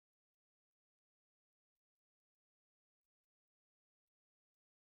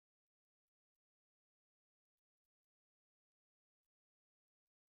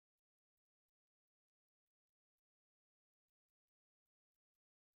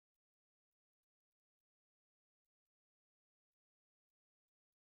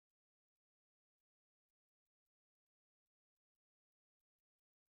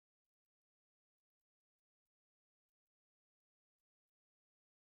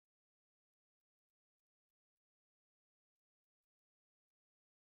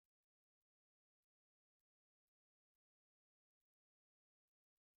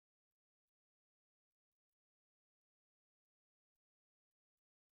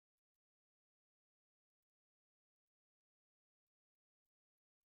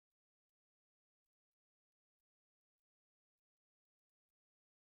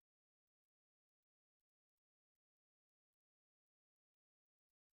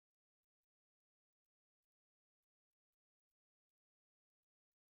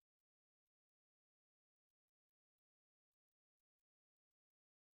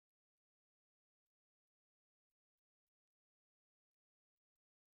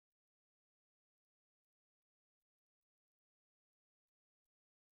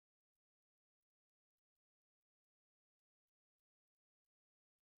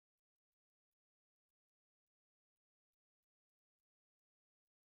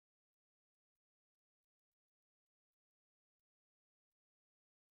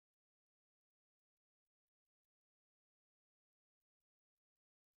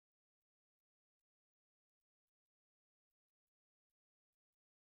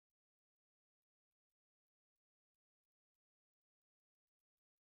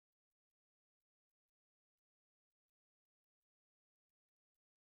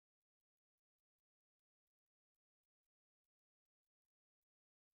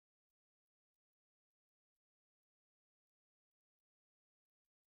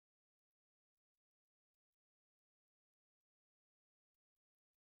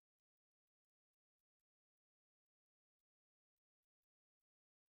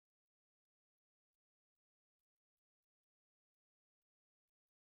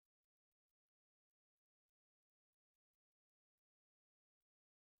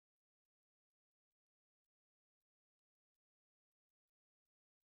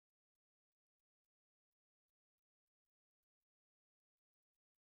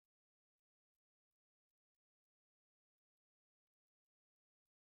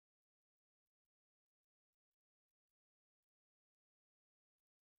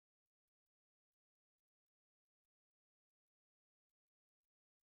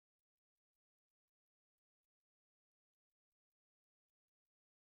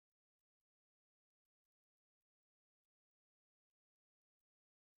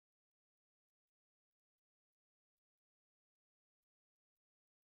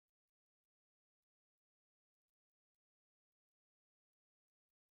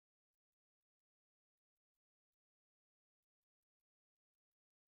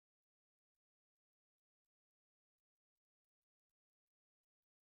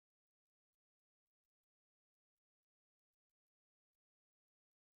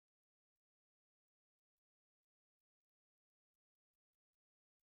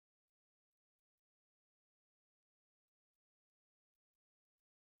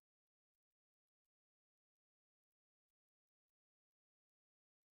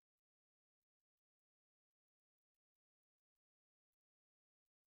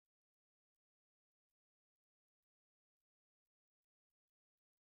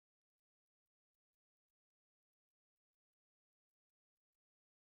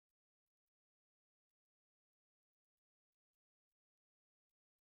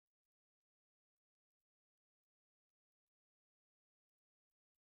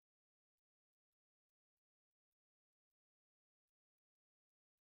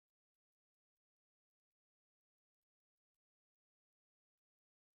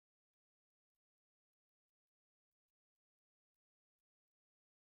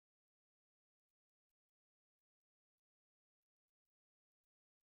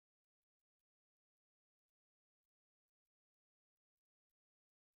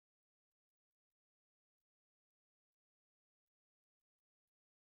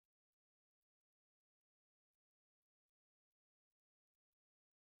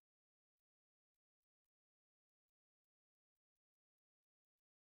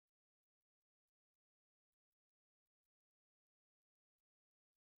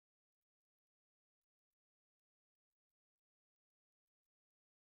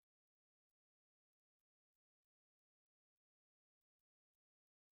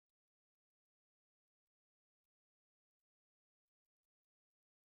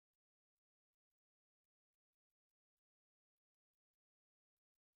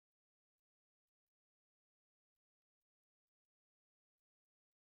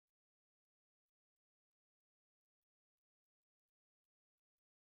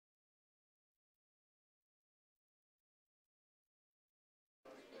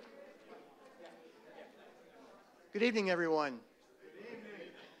Good evening, everyone. Good evening.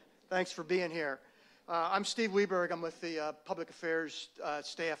 Thanks for being here. I'm Steve Weberg. I'm with the Public Affairs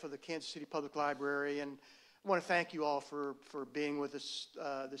staff of the Kansas City Public Library, and I want to thank you all for being with us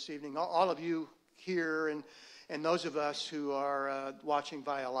this evening. All of you here and those of us who are watching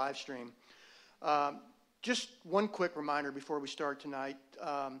via live stream. Just one quick reminder before we start tonight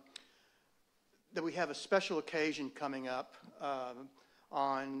that we have a special occasion coming up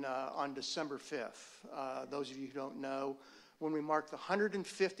on December 5th. Those of you who don't know, when we mark the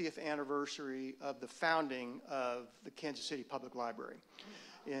 150th anniversary of the founding of the Kansas City Public Library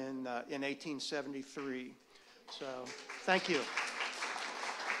in 1873. So, thank you.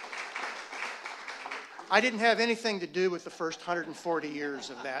 I didn't have anything to do with the first 140 years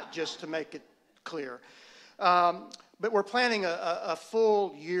of that, just to make it clear. But we're planning a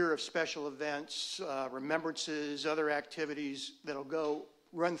full year of special events, remembrances, other activities that'll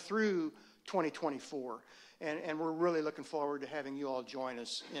run through 2024. And we're really looking forward to having you all join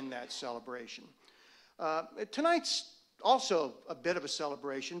us in that celebration. Tonight's also a bit of a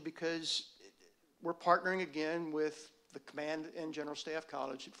celebration because we're partnering again with the Command and General Staff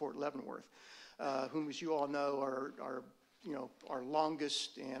College at Fort Leavenworth, whom, as you all know, are our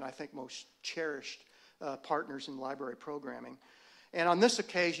longest and I think most cherished partners in library programming. And on this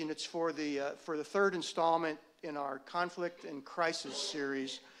occasion, it's for the third installment in our Conflict and Crisis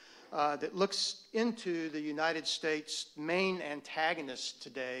series that looks into the United States' main antagonists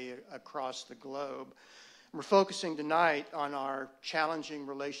today across the globe. We're focusing tonight on our challenging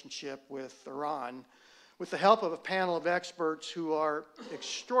relationship with Iran, with the help of a panel of experts who are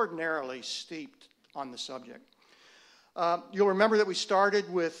extraordinarily steeped on the subject. You'll remember that we started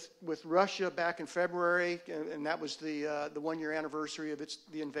with Russia back in February, and that was the one-year anniversary of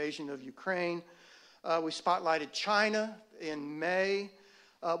the invasion of Ukraine. We spotlighted China in May.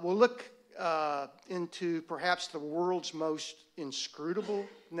 We'll look into perhaps the world's most inscrutable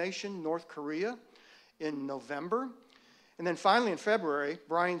nation, North Korea, in November. And then finally in February,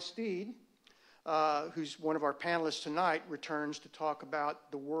 Brian Steed, who's one of our panelists tonight, returns to talk about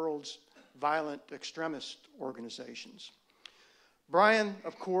the world's violent extremist organizations. Brian,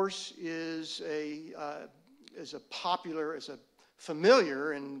 of course, is a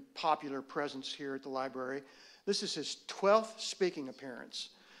familiar and popular presence here at the library. This is his 12th speaking appearance,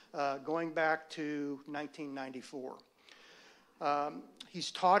 going back to 1994.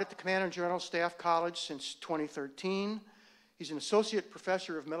 He's taught at the Command and General Staff College since 2013. He's an associate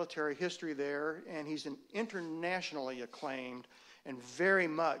professor of military history there, and he's an internationally acclaimed and very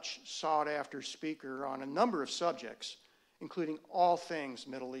much sought-after speaker on a number of subjects, including all things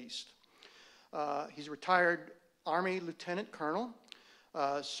Middle East. He's a retired Army Lieutenant Colonel,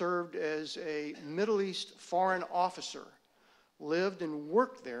 served as a Middle East foreign officer, lived and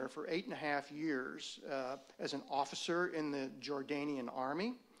worked there for 8.5 years as an officer in the Jordanian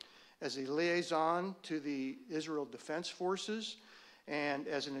Army, as a liaison to the Israel Defense Forces, and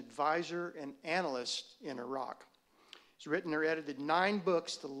as an advisor and analyst in Iraq. He's written or edited 9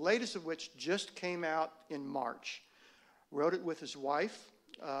 books, the latest of which just came out in March. Wrote it with his wife,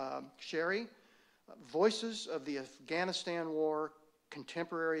 Sherry, Voices of the Afghanistan War,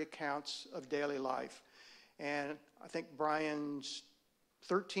 Contemporary Accounts of Daily Life. And I think Brian's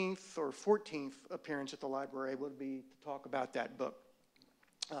 13th or 14th appearance at the library would be to talk about that book.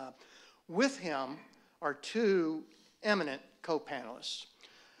 With him are 2 eminent co-panelists.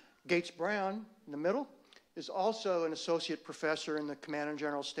 Gates Brown, in the middle, is also an associate professor in the Command and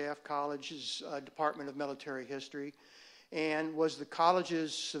General Staff College's Department of Military History, and was the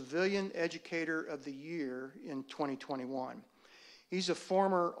college's Civilian Educator of the Year in 2021. He's a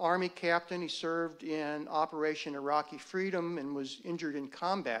former Army captain. He served in Operation Iraqi Freedom and was injured in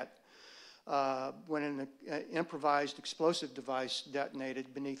combat when an improvised explosive device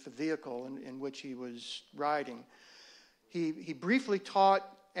detonated beneath the vehicle in which he was riding. He briefly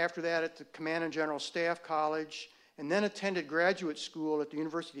taught after that at the Command and General Staff College, and then attended graduate school at the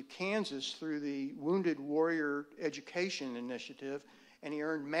University of Kansas through the Wounded Warrior Education Initiative, and he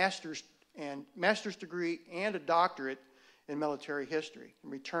earned master's degree and a doctorate in military history,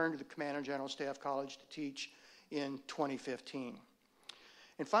 and returned to the Command and General Staff College to teach in 2015.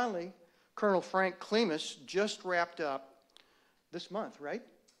 And finally, Colonel Frank Klimas just wrapped up this month, right?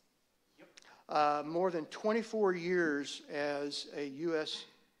 Yep. More than 24 years as a U.S.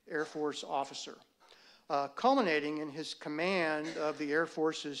 Air Force officer, culminating in his command of the Air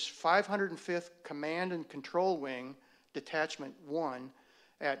Force's 505th Command and Control Wing, Detachment 1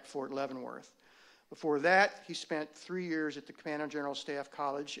 at Fort Leavenworth. Before that, he spent 3 years at the Command and General Staff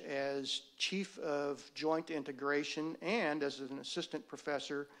College as Chief of Joint Integration and as an assistant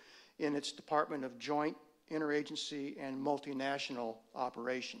professor in its Department of Joint interagency, and multinational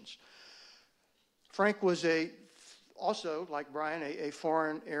operations. Frank was also, like Brian, a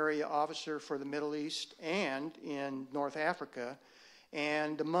foreign area officer for the Middle East and in North Africa.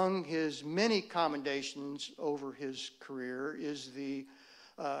 And among his many commendations over his career is the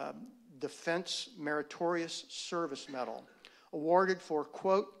Defense Meritorious Service Medal, awarded for,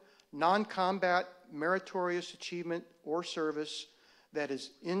 quote, non-combat meritorious achievement or service that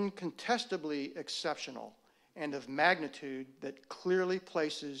is incontestably exceptional and of magnitude that clearly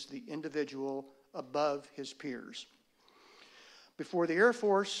places the individual above his peers. Before the Air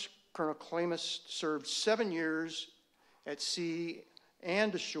Force, Colonel Klimas served 7 years at sea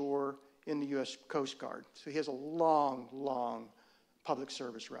and ashore in the U.S. Coast Guard. So he has a long, long public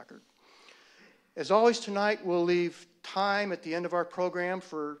service record. As always tonight, we'll leave time at the end of our program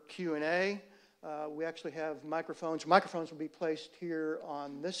for Q&A. We actually have microphones. Microphones will be placed here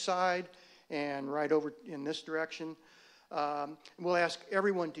on this side and right over in this direction. We'll ask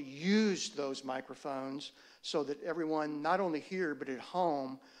everyone to use those microphones so that everyone, not only here but at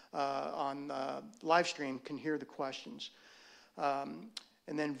home on live stream, can hear the questions. And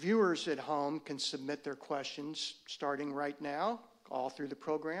then viewers at home can submit their questions starting right now, all through the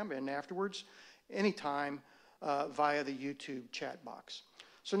program, and afterwards, anytime via the YouTube chat box.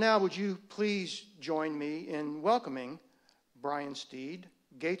 So now would you please join me in welcoming Brian Steed,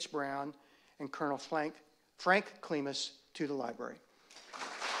 Gates Brown, and Colonel Frank Klimas to the library.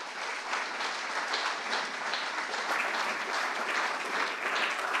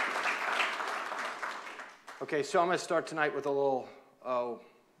 Okay, so I'm going to start tonight with a little, well,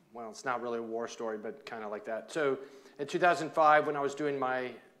 it's not really a war story, but kind of like that. So in 2005, when I was doing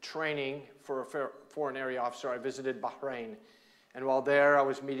my training for a foreign area officer, I visited Bahrain. And while there, I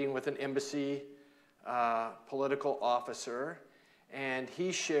was meeting with an embassy political officer, and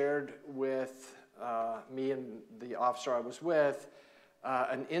he shared with me and the officer I was with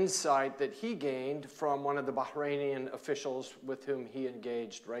an insight that he gained from one of the Bahrainian officials with whom he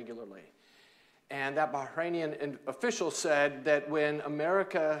engaged regularly. And that Bahrainian official said that when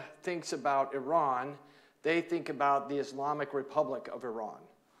America thinks about Iran, they think about the Islamic Republic of Iran.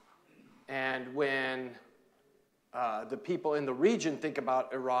 And when the people in the region think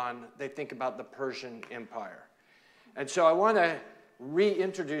about Iran, they think about the Persian Empire. And so I want to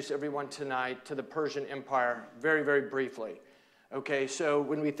reintroduce everyone tonight to the Persian Empire very, very briefly. Okay, so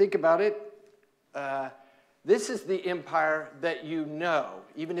when we think about it, this is the empire that you know,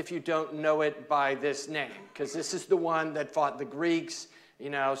 even if you don't know it by this name, because this is the one that fought the Greeks,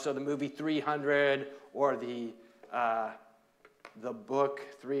 you know, so the movie 300 or the book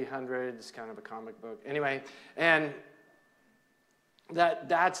 300 is kind of a comic book. Anyway, and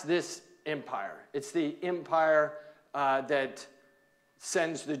that's this empire. It's the empire that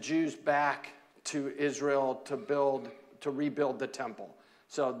sends the Jews back to Israel to rebuild the temple.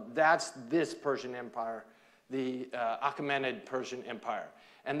 So that's this Persian Empire, the Achaemenid Persian Empire.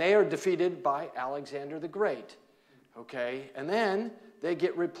 And they are defeated by Alexander the Great, okay? And then they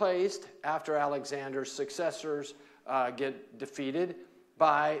get replaced after Alexander's successors get defeated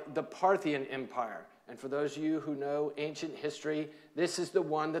by the Parthian Empire. And for those of you who know ancient history, this is the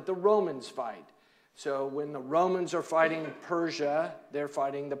one that the Romans fight. So when the Romans are fighting Persia, they're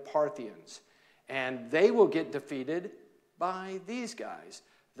fighting the Parthians. And they will get defeated by these guys,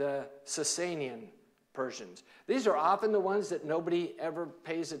 the Sasanian Persians. These are often the ones that nobody ever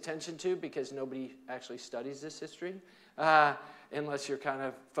pays attention to because nobody actually studies this history, unless you're kind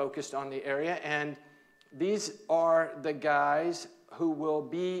of focused on the area. And these are the guys who will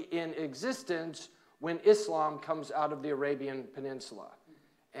be in existence when Islam comes out of the Arabian Peninsula.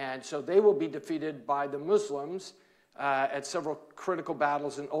 And so they will be defeated by the Muslims at several critical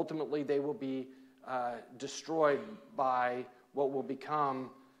battles, and ultimately they will be destroyed by what will become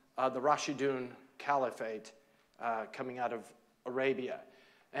the Rashidun Caliphate coming out of Arabia.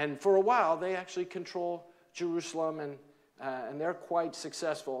 And for a while, they actually control Jerusalem, and they're quite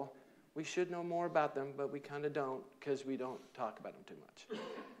successful. We should know more about them, but we kind of don't because we don't talk about them too much.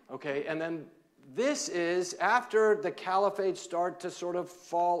 Okay, and then this is, after the caliphates start to sort of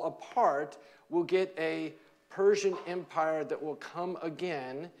fall apart, we'll get a Persian Empire that will come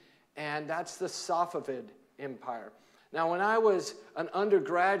again, and that's the Safavid Empire. Now, when I was an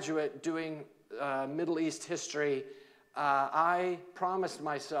undergraduate doing Middle East history, I promised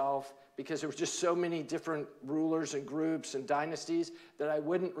myself, because there were just so many different rulers and groups and dynasties, that I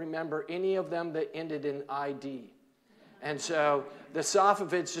wouldn't remember any of them that ended in ID. And so the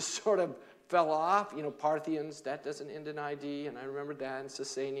Safavids just sort of fell off. You know, Parthians, that doesn't end in ID, and I remembered that, and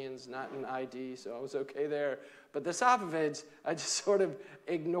Sasanians, not in ID, so I was okay there. But the Safavids, I just sort of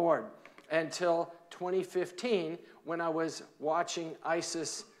ignored until 2015 when I was watching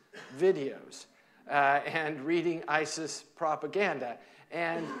ISIS videos and reading ISIS propaganda.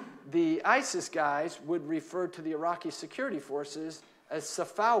 And the ISIS guys would refer to the Iraqi security forces as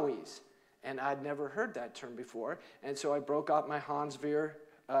Safawis. And I'd never heard that term before. And so I broke out my Hans Veer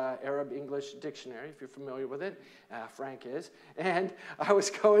Arab English dictionary, if you're familiar with it. Frank is. And I was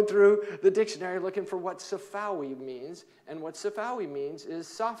going through the dictionary looking for what Safawi means. And what Safawi means is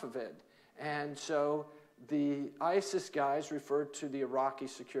Safavid. And so the ISIS guys referred to the Iraqi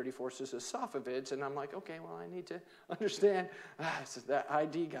security forces as Safavids. And I'm like, okay, well, I need to understand the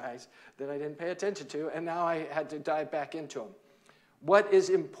ID guys that I didn't pay attention to. And now I had to dive back into them. What is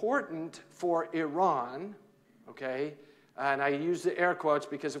important for Iran, okay, and I use the air quotes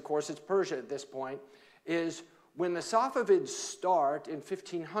because, of course, it's Persia at this point, is when the Safavids start in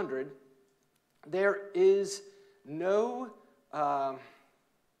 1500, there is no,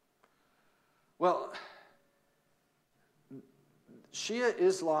 well, Shia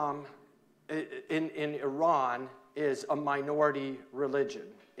Islam in Iran is a minority religion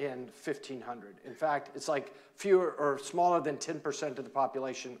in 1500. In fact, it's like fewer or smaller than 10% of the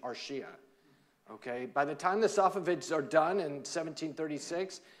population are Shia. Okay, by the time the Safavids are done in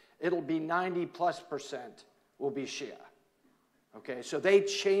 1736, it'll be 90+% will be Shia. Okay, so they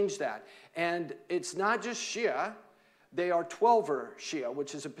changed that. And it's not just Shia, they are 12er Shia,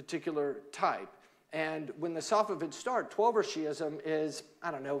 which is a particular type. And when the Safavids start, 12er Shiism is,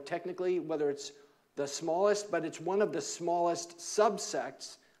 I don't know, technically whether it's the smallest, but it's one of the smallest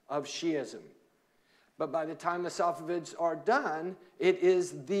subsects of Shiism. But by the time the Safavids are done, it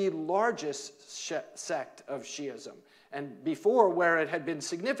is the largest sect of Shiism. And before, where it had been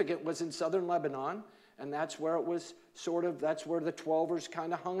significant was in southern Lebanon, and that's where it was sort of, that's where the 12ers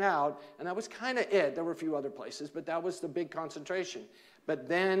kind of hung out, and that was kind of it. There were a few other places, but that was the big concentration. But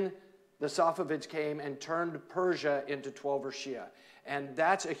then the Safavids came and turned Persia into 12er Shia. And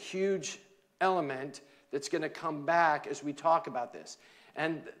that's a huge element that's going to come back as we talk about this.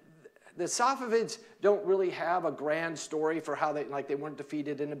 And the Safavids don't really have a grand story for how they weren't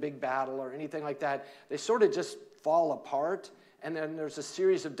defeated in a big battle or anything like that. They sort of just fall apart, and then there's a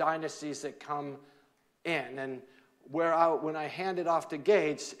series of dynasties that come in. And when I hand it off to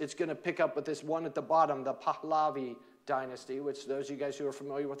Gates, it's going to pick up with this one at the bottom, the Pahlavi dynasty, which those of you guys who are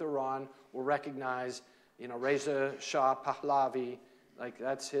familiar with Iran will recognize, you know, Reza Shah Pahlavi, like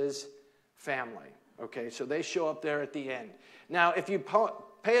that's his family. Okay, so they show up there at the end. Now, if you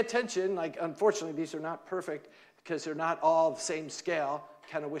pay attention, like unfortunately these are not perfect because they're not all the same scale,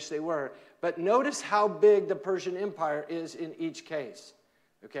 kind of wish they were, but notice how big the Persian Empire is in each case.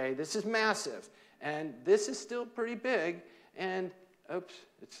 Okay, this is massive, and this is still pretty big, and oops,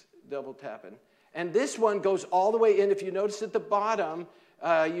 it's double tapping. And this one goes all the way in. If you notice at the bottom,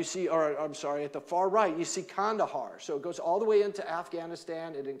 you see, or I'm sorry, at the far right, you see Kandahar. So it goes all the way into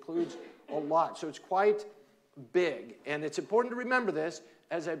Afghanistan. It includes a lot. So it's quite big. And it's important to remember this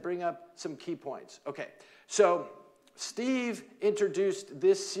as I bring up some key points. Okay, so Steve introduced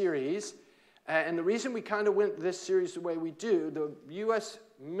this series. And the reason we kind of went this series the way we do, the U.S.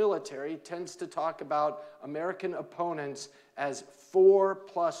 military tends to talk about American opponents as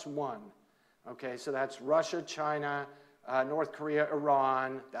 4+1. Okay, so that's Russia, China, North Korea,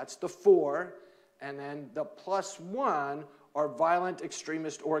 Iran. That's the 4. And then the +1 are violent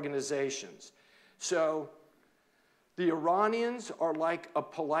extremist organizations. So the Iranians are like a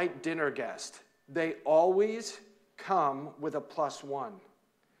polite dinner guest. They always come with a +1.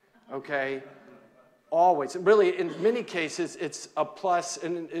 Okay? Always. And really, in many cases, it's a plus.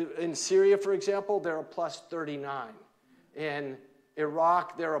 In Syria, for example, they're a +39. In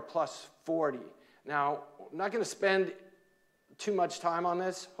Iraq, they're a +40. Now, I'm not going to spend too much time on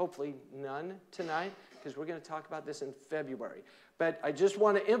this, hopefully none tonight, because we're going to talk about this in February. But I just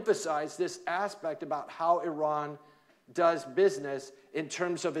want to emphasize this aspect about how Iran does business in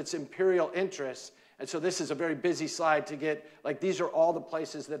terms of its imperial interests. And so this is a very busy slide to get, like these are all the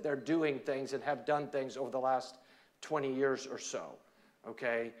places that they're doing things and have done things over the last 20 years or so.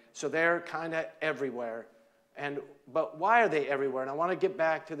 Okay? So they're kind of everywhere. But why are they everywhere? And I want to get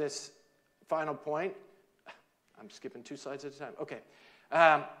back to this final point. I'm skipping 2 slides at a time. Okay.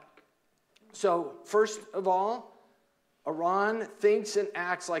 So first of all, Iran thinks and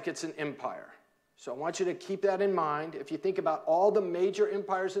acts like it's an empire. So I want you to keep that in mind. If you think about all the major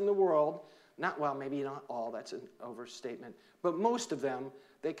empires in the world, well, maybe not all, that's an overstatement, but most of them,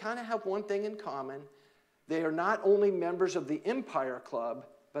 they kind of have one thing in common. They are not only members of the Empire Club,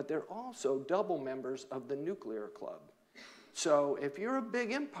 but they're also double members of the nuclear club. So if you're a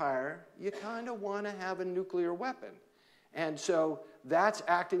big empire, you kind of want to have a nuclear weapon. And so that's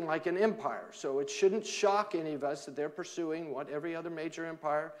acting like an empire. So it shouldn't shock any of us that they're pursuing what every other major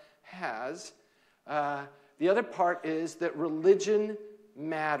empire has. The other part is that religion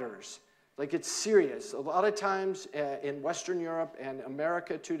matters. Like, it's serious. A lot of times in Western Europe and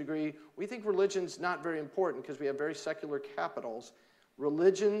America to a degree, we think religion's not very important because we have very secular capitals.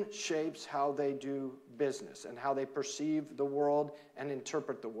 Religion shapes how they do business and how they perceive the world and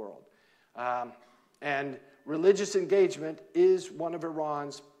interpret the world. And religious engagement is one of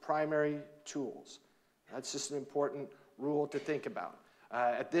Iran's primary tools. That's just an important rule to think about.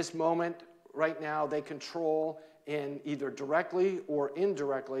 At this moment, right now, they control in either directly or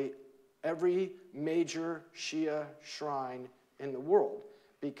indirectly every major Shia shrine in the world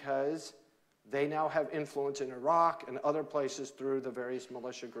because they now have influence in Iraq and other places through the various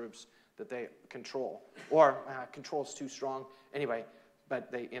militia groups that they control. Or control is too strong. Anyway,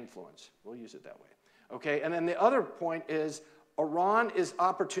 but they influence. We'll use it that way. Okay, and then the other point is Iran is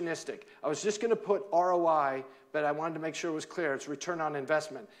opportunistic. I was just going to put ROI, but I wanted to make sure it was clear. It's return on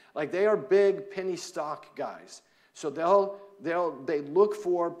investment. Like, they are big penny stock guys. So they look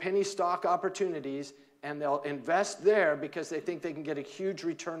for penny stock opportunities, and they'll invest there because they think they can get a huge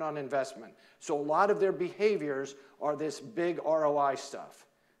return on investment. So a lot of their behaviors are this big ROI stuff.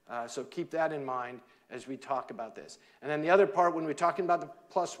 So keep that in mind as we talk about this. And then the other part, when we're talking about the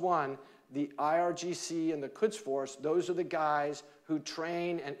 +1, the IRGC and the Quds Force, those are the guys who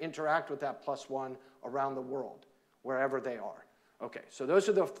train and interact with that +1 around the world, wherever they are. Okay, so those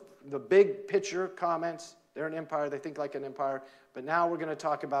are the big picture comments. They're an empire. They think like an empire. But now we're going to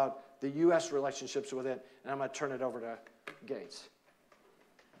talk about the U.S. relationships with it, and I'm going to turn it over to Gates.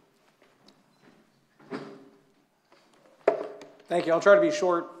 Thank you. I'll try to be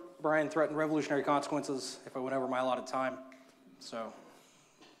short. Brian threatened revolutionary consequences if I went over my allotted time. So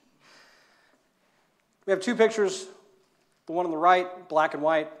we have two pictures. The one on the right, black and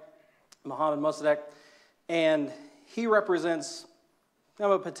white, Mohammad Mossadegh, and he represents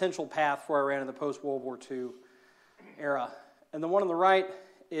kind of a potential path for Iran in the post-World War II era. And the one on the right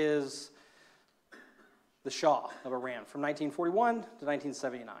is the Shah of Iran from 1941 to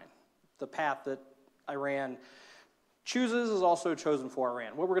 1979. The path that Iran chooses is also chosen for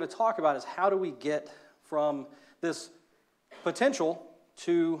Iran. What we're going to talk about is how do we get from this potential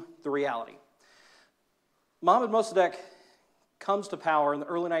to the reality. Mohammad Mossadegh comes to power in the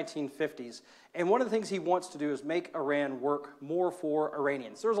early 1950s, and one of the things he wants to do is make Iran work more for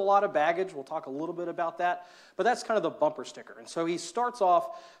Iranians. There's a lot of baggage. We'll talk a little bit about that, but that's kind of the bumper sticker. And so he starts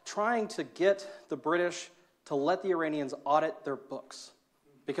off trying to get the British to let the Iranians audit their books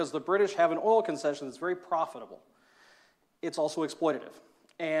because the British have an oil concession that's very profitable. It's also exploitative.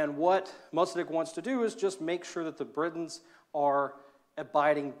 And what Mossadegh wants to do is just make sure that the Britons are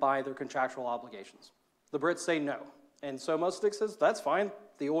abiding by their contractual obligations. The Brits say no. And so Mossadegh says, that's fine.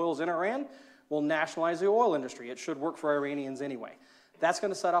 The oil's in Iran. We'll nationalize the oil industry. It should work for Iranians anyway. That's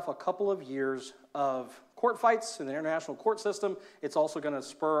going to set off a couple of years of court fights in the international court system. It's also going to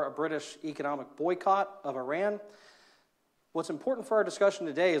spur a British economic boycott of Iran. What's important for our discussion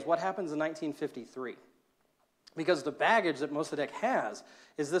today is what happens in 1953. Because the baggage that Mossadegh has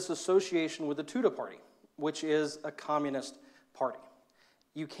is this association with the Tudeh party, which is a communist party.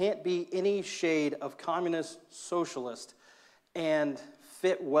 You can't be any shade of communist, socialist, and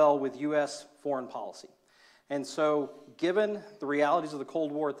fit well with U.S. foreign policy. And so, given the realities of the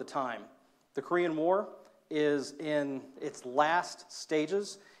Cold War at the time, the Korean War is in its last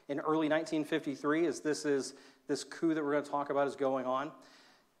stages in early 1953, as this coup that we're going to talk about is going on.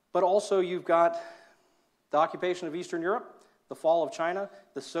 But also, you've got the occupation of Eastern Europe, the fall of China.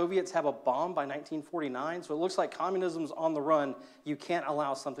 The Soviets have a bomb by 1949, so it looks like communism's on the run. You can't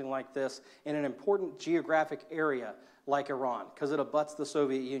allow something like this in an important geographic area like Iran, because it abuts the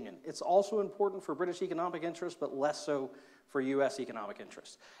Soviet Union. It's also important for British economic interests, but less so for U.S. economic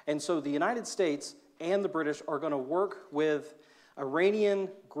interests. And so the United States and the British are going to work with Iranian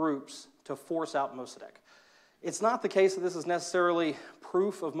groups to force out Mossadegh. It's not the case that this is necessarily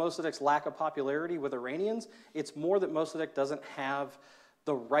proof of Mossadegh's lack of popularity with Iranians. It's more that Mossadegh doesn't have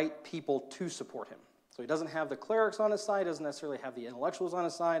the right people to support him. So he doesn't have the clerics on his side, doesn't necessarily have the intellectuals on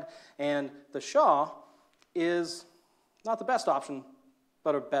his side, and the Shah is not the best option,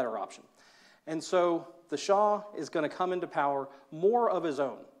 but a better option. And so the Shah is going to come into power more of his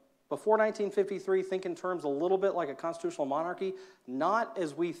own. Before 1953, think in terms a little bit like a constitutional monarchy, not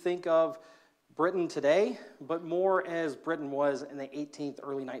as we think of Britain today, but more as Britain was in the 18th,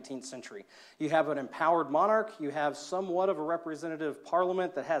 early 19th century. You have an empowered monarch, you have somewhat of a representative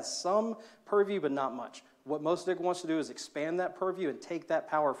parliament that has some purview, but not much. What Mossadegh wants to do is expand that purview and take that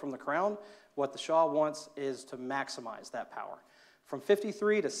power from the crown. What the Shah wants is to maximize that power. From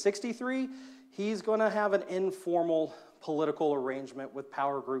 53 to 63, he's going to have an informal political arrangement with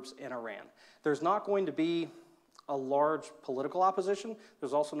power groups in Iran. There's not going to be a large political opposition.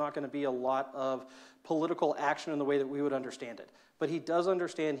 There's also not going to be a lot of political action in the way that we would understand it. But he does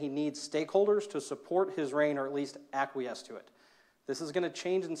understand he needs stakeholders to support his reign or at least acquiesce to it. This is going to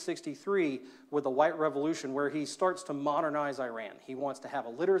change in 63 with the White Revolution, where he starts to modernize Iran. He wants to have a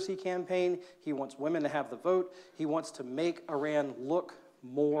literacy campaign. He wants women to have the vote. He wants to make Iran look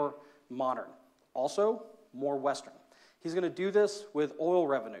more modern, also more Western. He's going to do this with oil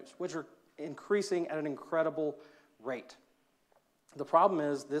revenues, which are increasing at an incredible rate. The problem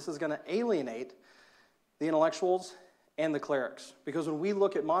is this is going to alienate the intellectuals and the clerics, because when we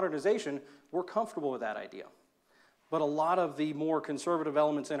look at modernization, we're comfortable with that idea. But a lot of the more conservative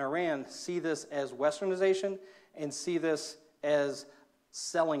elements in Iran see this as westernization and see this as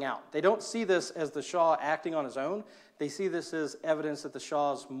selling out. They don't see this as the Shah acting on his own. They see this as evidence that the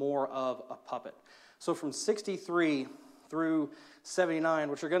Shah is more of a puppet. So from 63 through 79,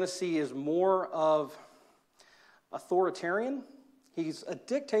 what you're going to see is more of authoritarian. He's a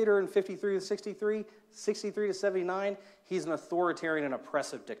dictator in 53 to 63, 63 to 79. He's an authoritarian and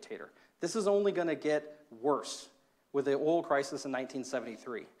oppressive dictator. This is only going to get worse with the oil crisis in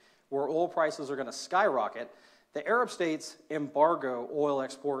 1973, where oil prices are going to skyrocket. The Arab states embargo oil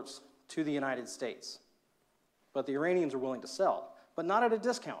exports to the United States, but the Iranians are willing to sell, but not at a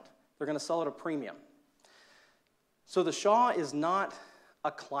discount. They're going to sell at a premium. So the Shah is not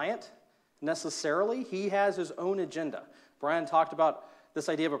a client necessarily. He has his own agenda. Brian talked about this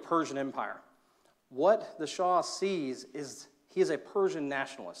idea of a Persian empire. What the Shah sees is he is a Persian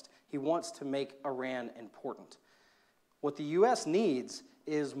nationalist. He wants to make Iran important. What the U.S. needs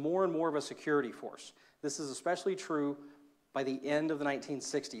is more and more of a security force. This is especially true by the end of the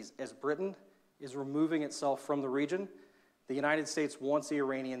 1960s. As Britain is removing itself from the region, the United States wants the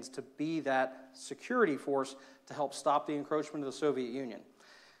Iranians to be that security force to help stop the encroachment of the Soviet Union.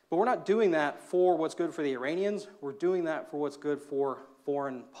 But we're not doing that for what's good for the Iranians. We're doing that for what's good for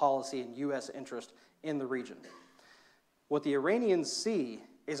foreign policy and U.S. interest in the region. What the Iranians see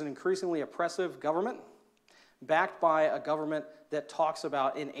is an increasingly oppressive government backed by a government that talks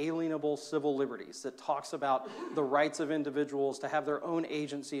about inalienable civil liberties, that talks about the rights of individuals to have their own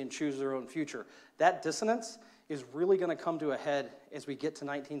agency and choose their own future. That dissonance is really going to come to a head as we get to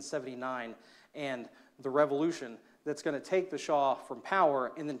 1979 and the revolution that's going to take the Shah from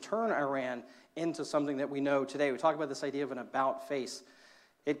power and then turn Iran into something that we know today. We talk about this idea of an about face.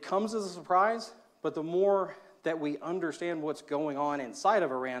 It comes as a surprise, but the more that we understand what's going on inside of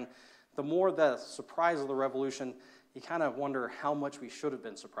Iran, the more the surprise of the revolution, you kind of wonder how much we should have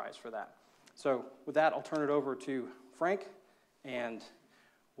been surprised for that. So with that, I'll turn it over to Frank, and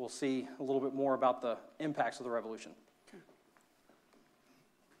we'll see a little bit more about the impacts of the revolution. Okay.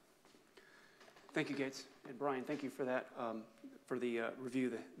 Thank you, Gates. And Brian, thank you for that, for the review,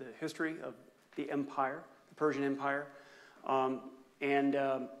 the history of the empire, the Persian Empire. What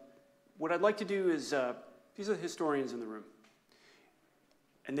I'd like to do is, these are the historians in the room.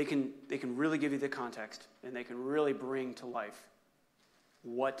 And they can really give you the context, and they can really bring to life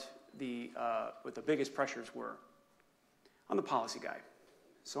what the biggest pressures were. I'm the policy guy,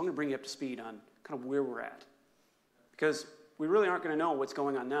 so I'm going to bring you up to speed on kind of where we're at, because we really aren't going to know what's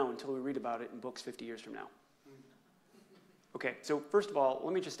going on now until we read about it in books 50 years from now. Okay, so first of all,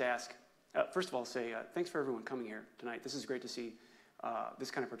 let me just ask. First of all, say thanks for everyone coming here tonight. This is great to see this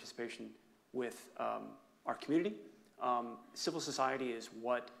kind of participation with our community. Civil society is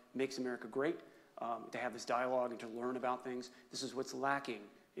what makes America great, to have this dialogue and to learn about things. This is what's lacking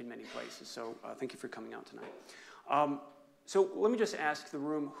in many places, so thank you for coming out tonight. So let me just ask the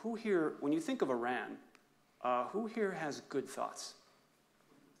room, who here, when you think of Iran, who here has good thoughts?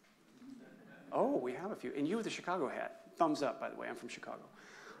 Oh, we have a few. And you with the Chicago hat. Thumbs up, by the way, I'm from Chicago.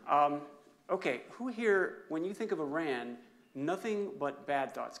 Okay, who here, when you think of Iran, nothing but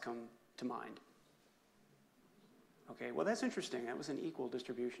bad thoughts come to mind? Okay, well, that's interesting. That was an equal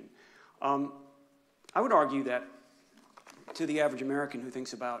distribution. I would argue that to the average American who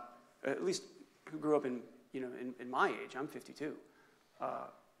thinks about, at least who grew up in my age, I'm 52.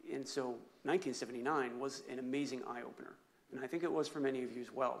 And so 1979 was an amazing eye-opener. And I think it was for many of you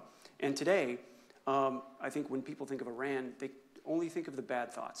as well. And today, I think when people think of Iran, they only think of the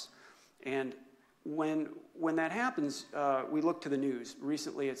bad thoughts. And when that happens, we look to the news.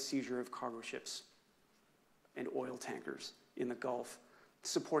 Recently, it's seizure of cargo ships and oil tankers in the Gulf,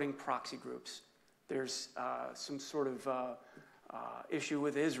 supporting proxy groups. There's some sort of issue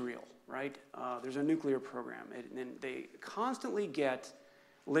with Israel, right? There's a nuclear program, and they constantly get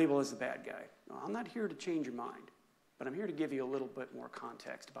labeled as the bad guy. Well, I'm not here to change your mind, but I'm here to give you a little bit more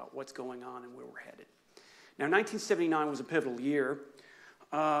context about what's going on and where we're headed. Now, 1979 was a pivotal year.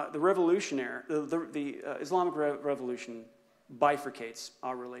 The Islamic Revolution bifurcates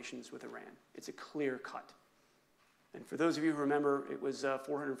our relations with Iran. It's a clear cut. And for those of you who remember, it was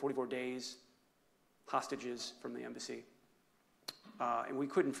 444 days, hostages from the embassy. And we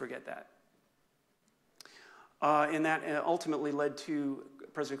couldn't forget that. And that ultimately led to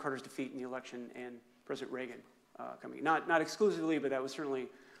President Carter's defeat in the election and President Reagan coming. Not exclusively, but that was certainly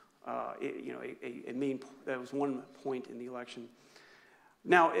that was one point in the election.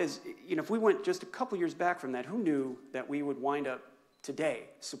 Now, if we went just a couple years back from that, who knew that we would wind up today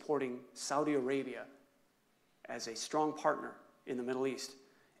supporting Saudi Arabia as a strong partner in the Middle East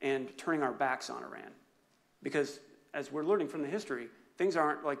and turning our backs on Iran? Because as we're learning from the history, things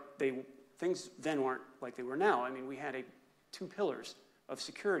then weren't like they were now. I mean, we had two pillars of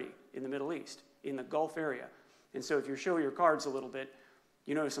security in the Middle East, in the Gulf area. And so if you show your cards a little bit,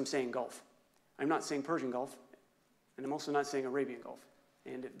 you notice I'm saying Gulf. I'm not saying Persian Gulf, and I'm also not saying Arabian Gulf.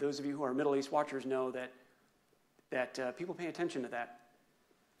 And those of you who are Middle East watchers know that people pay attention to that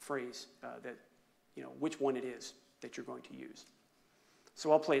phrase, which one it is that you're going to use.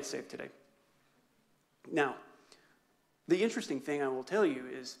 So I'll play it safe today. Now, the interesting thing I will tell you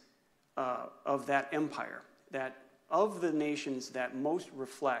is of that empire, that of the nations that most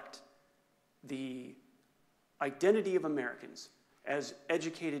reflect the identity of Americans as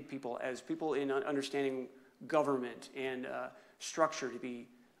educated people, as people in understanding government and structure to be,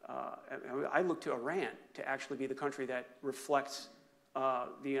 I look to Iran to actually be the country that reflects a lot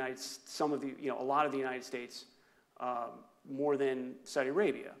of the United States more than Saudi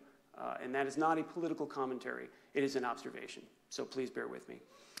Arabia. And that is not a political commentary. It is an observation. So please bear with me.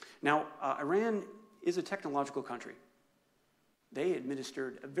 Now, Iran is a technological country. They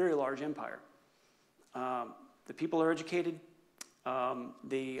administered a very large empire. The people are educated. And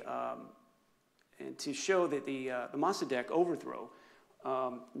to show that the Mossadegh overthrow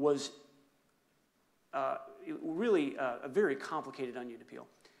was really a very complicated onion to peel.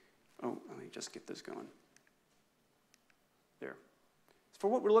 Oh, let me just get this going. There. For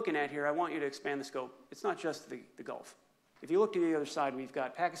what we're looking at here, I want you to expand the scope. It's not just the Gulf. If you look to the other side, we've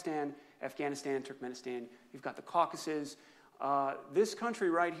got Pakistan, Afghanistan, Turkmenistan. You've got the Caucasus. This country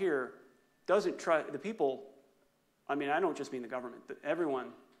right here doesn't trust the people. I mean, I don't just mean the government.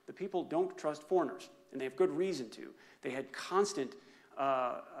 Everyone, the people don't trust foreigners, and they have good reason to. They had constant,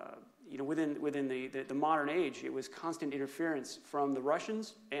 within the modern age, it was constant interference from the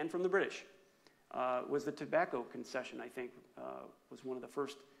Russians and from the British. Was the tobacco concession, I think, was one of the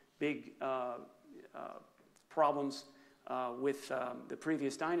first big problems with the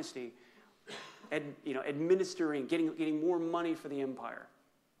previous dynasty, administering, getting more money for the empire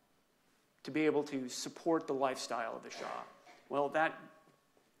to be able to support the lifestyle of the Shah. Well, that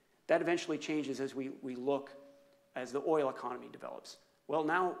eventually changes as we look, as the oil economy develops. Well,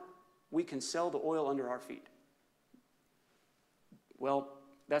 now we can sell the oil under our feet. Well,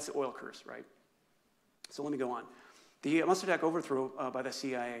 that's the oil curse, right? So let me go on. The Mossadegh overthrow by the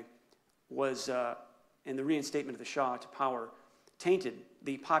CIA was, and the reinstatement of the Shah to power, tainted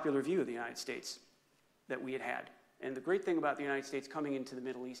the popular view of the United States that we had had. And the great thing about the United States coming into the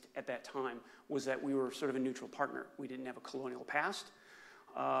Middle East at that time was that we were sort of a neutral partner. We didn't have a colonial past.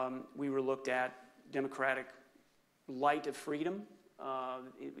 We were looked at democratic light of freedom, but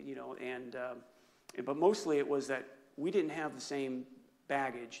mostly it was that we didn't have the same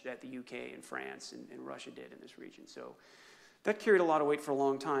baggage that the UK and France and Russia did in this region. So that carried a lot of weight for a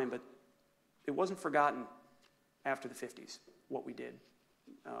long time, but it wasn't forgotten after the 50s, what we did,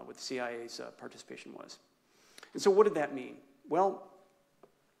 what the CIA's participation was. And so what did that mean? Well,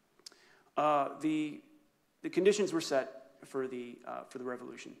 the conditions were set for the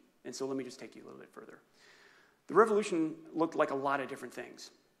revolution. And so let me just take you a little bit further. The revolution looked like a lot of different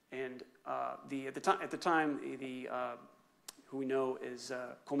things. And at the time, who we know is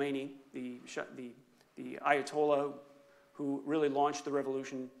Khomeini, the Ayatollah who really launched the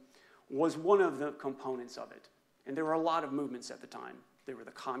revolution, was one of the components of it. And there were a lot of movements at the time. There were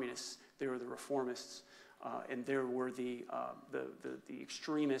the communists, there were the reformists, and there were the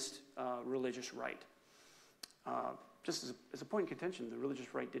extremist religious right. Just as a point of contention, the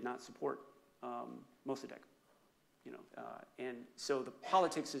religious right did not support Mossadegh. And so the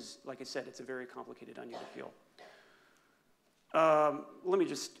politics is, like I said, it's a very complicated onion to peel. Let me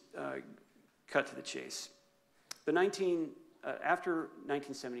just cut to the chase. After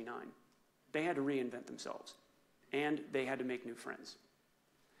 1979, they had to reinvent themselves, and they had to make new friends.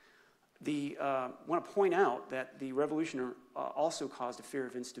 I want to point out that the revolution also caused a fear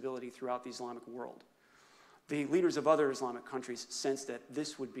of instability throughout the Islamic world. the leaders of other Islamic countries sensed that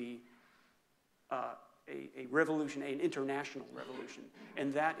this would be a revolution, an international revolution.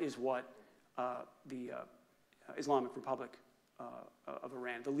 And that is what the Islamic Republic of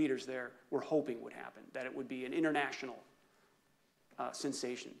Iran, the leaders there, were hoping would happen, that it would be an international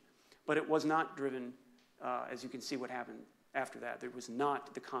sensation. But it was not driven, as you can see what happened after that. There was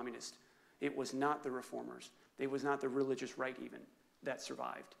not the communists. It was not the reformers. It was not the religious right even that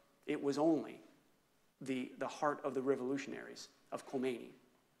survived. It was only the heart of the revolutionaries, of Khomeini.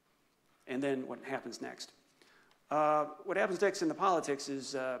 And then what happens next? What happens next in the politics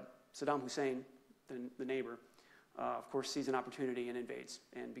is Saddam Hussein, the neighbor, of course, sees an opportunity and invades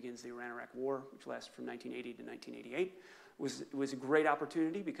and begins the Iran-Iraq War, which lasted from 1980 to 1988. It was a great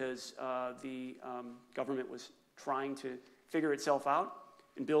opportunity because the government was trying to figure itself out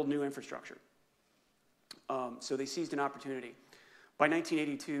and build new infrastructure. So they seized an opportunity. By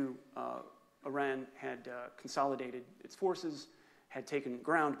 1982, Iran had consolidated its forces, had taken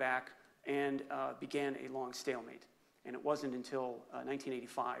ground back, and began a long stalemate. And it wasn't until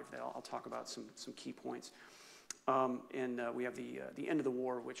 1985 that I'll talk about some key points. And we have the end of the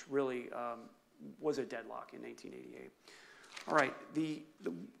war, which really was a deadlock in 1988. All right, the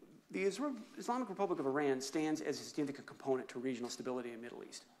Islamic Republic of Iran stands as a significant component to regional stability in the Middle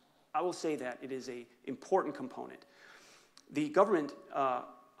East. I will say that it is an important component. The government,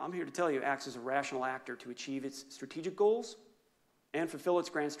 I'm here to tell you, acts as a rational actor to achieve its strategic goals and fulfill its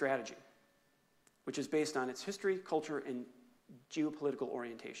grand strategy, which is based on its history, culture, and geopolitical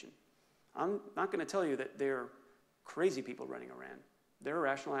orientation. I'm not going to tell you that they're crazy people running Iran. They're a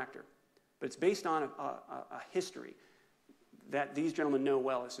rational actor. But it's based on a history that these gentlemen know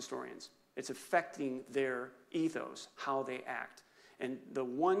well as historians. It's affecting their ethos, how they act. And the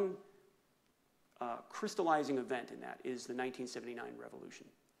one crystallizing event in that is the 1979 revolution.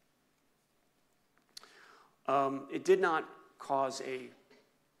 It did not cause a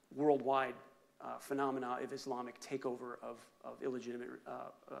worldwide phenomena of Islamic takeover of illegitimate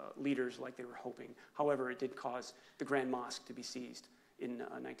leaders like they were hoping. However, it did cause the Grand Mosque to be seized in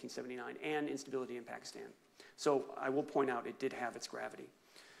 1979 and instability in Pakistan. So I will point out it did have its gravity.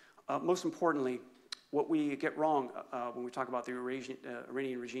 Most importantly, what we get wrong when we talk about the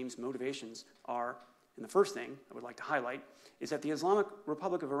Iranian regime's motivations are, and the first thing I would like to highlight, is that the Islamic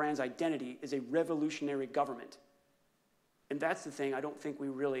Republic of Iran's identity is a revolutionary government. And that's the thing I don't think we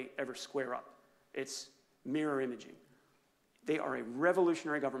really ever square up. It's mirror imaging. They are a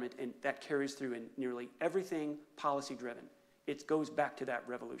revolutionary government, and that carries through in nearly everything policy-driven. It goes back to that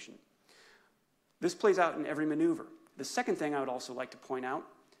revolution. This plays out in every maneuver. The second thing I would also like to point out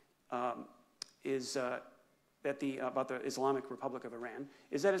is about the Islamic Republic of Iran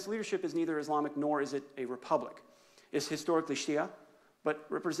is that its leadership is neither Islamic nor is it a republic. It's historically Shia, but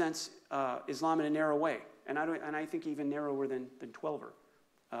represents Islam in a narrow way, and I think even narrower than Twelver.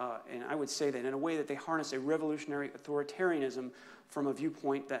 And I would say that in a way that they harness a revolutionary authoritarianism from a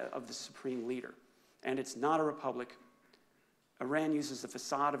viewpoint of the supreme leader. And it's not a republic. Iran uses the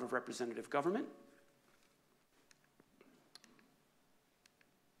facade of a representative government.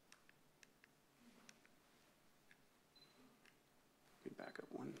 Get back up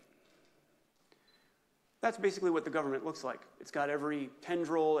one. That's basically what the government looks like. It's got every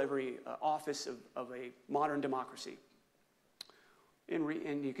tendril, every office of a modern democracy.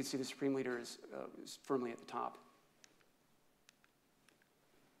 And you can see the supreme leader is firmly at the top.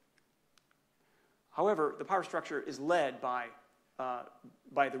 However, the power structure is led by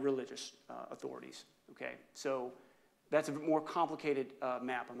the religious authorities. Okay, so that's a bit more complicated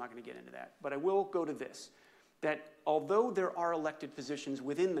map. I'm not going to get into that, but I will go to this: that although there are elected positions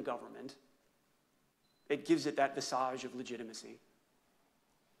within the government, it gives it that visage of legitimacy.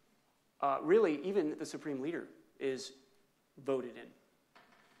 Really, even the supreme leader is voted in.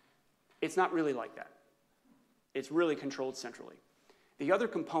 It's not really like that. It's really controlled centrally. The other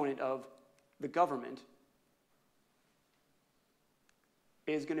component of the government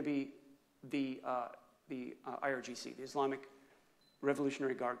is going to be the IRGC, the Islamic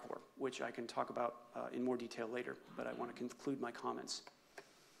Revolutionary Guard Corps, which I can talk about in more detail later, but I want to conclude my comments.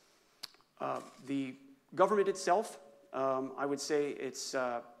 The government itself, I would say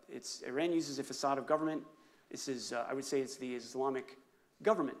Iran uses a facade of government. This is, I would say it's the Islamic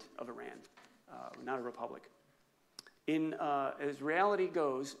government of Iran, not a republic. As reality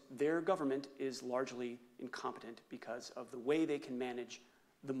goes, their government is largely incompetent because of the way they can manage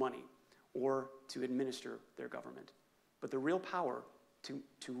the money or to administer their government. But the real power to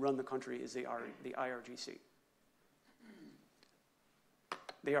run the country is the IRGC.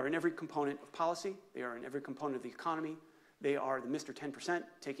 They are in every component of policy. They are in every component of the economy. They are the Mr. 10%,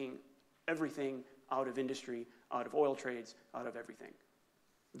 taking everything out of industry, out of oil trades, out of everything.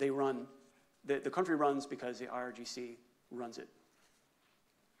 They run, the country runs because the IRGC runs it.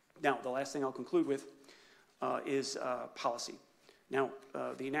 Now, the last thing I'll conclude with is policy. Now,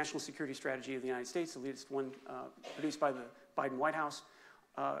 the National Security Strategy of the United States, the latest one produced by the Biden White House,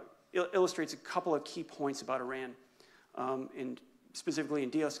 illustrates a couple of key points about Iran, and specifically in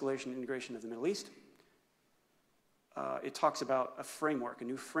de-escalation and integration of the Middle East. It talks about a framework, a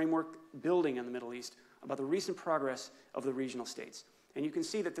new framework building in the Middle East about the recent progress of the regional states. And you can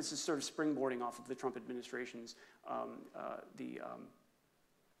see that this is sort of springboarding off of the Trump administration's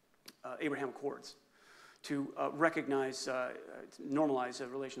Abraham Accords to recognize, normalize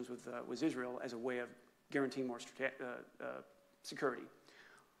relations with Israel as a way of guaranteeing more security.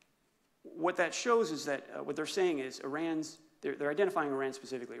 What that shows is that what they're saying is they're identifying Iran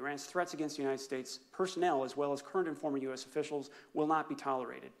specifically. Iran's threats against the United States personnel, as well as current and former U.S. officials, will not be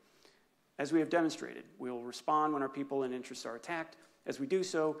tolerated. As we have demonstrated, we will respond when our people and interests are attacked. As we do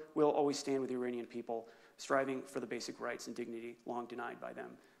so, we'll always stand with the Iranian people, striving for the basic rights and dignity long denied by them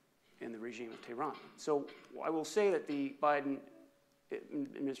in the regime of Tehran. So I will say that the Biden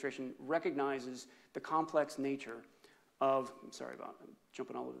administration recognizes the complex nature of, I'm sorry about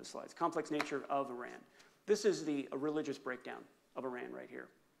jumping all over the slides, complex nature of Iran. This is a religious breakdown of Iran right here.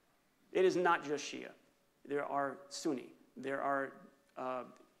 It is not just Shia. There are Sunni. There are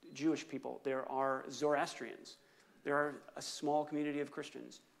Jewish people. There are Zoroastrians. There are a small community of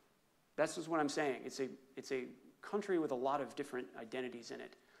Christians. That's just what I'm saying. It's a country with a lot of different identities in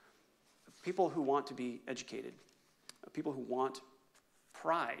it. People who want to be educated. People who want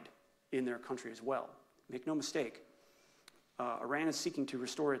pride in their country as well. Make no mistake. Iran is seeking to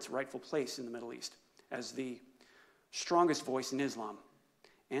restore its rightful place in the Middle East as the strongest voice in Islam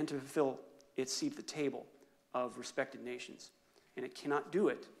and to fulfill its seat at the table of respected nations. And it cannot do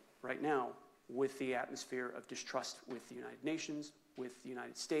it right now with the atmosphere of distrust with the United Nations, with the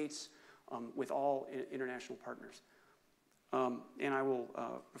United States, with all international partners. And I will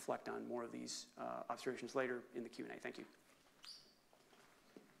reflect on more of these observations later in the Q&A. Thank you.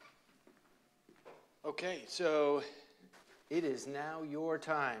 Okay, so it is now your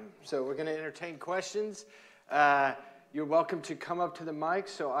time. So we're going to entertain questions. You're welcome to come up to the mic,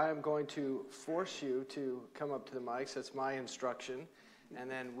 so I am going to force you to come up to the mics. That's my instruction. And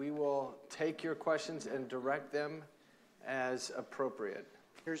then we will take your questions and direct them as appropriate.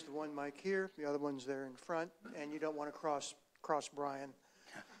 Here's the one mic here, the other one's there in front, and you don't want to cross Brian.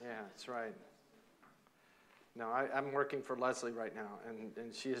 Yeah, that's right. No, I'm working for Leslie right now,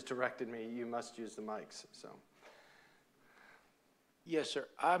 and she has directed me, you must use the mics, so. Yes, sir.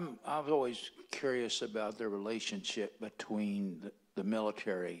 I'm always curious about the relationship between the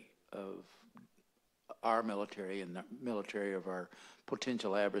military of our military and the military of our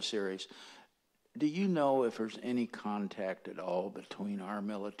potential adversaries. Do you know if there's any contact at all between our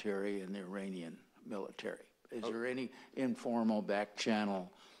military and the Iranian military? Is there any informal back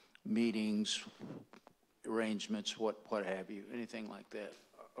channel meetings, arrangements, what have you, anything like that?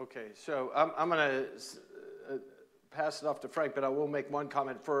 Okay, so I'm going to pass it off to Frank, but I will make one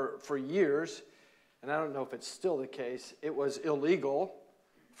comment. For years, and I don't know if it's still the case, it was illegal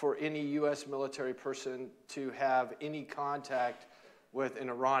for any U.S. military person to have any contact with an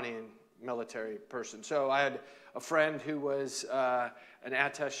Iranian military person. So I had a friend who was an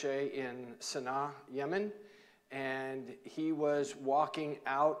attaché in Sana'a, Yemen, and he was walking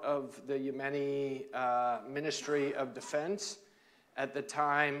out of the Yemeni Ministry of Defense at the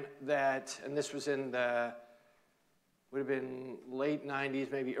time that, and this was in the, would have been late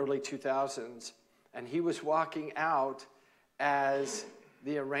 90s, maybe early 2000s, and he was walking out as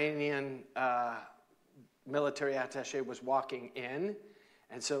the Iranian military attaché was walking in.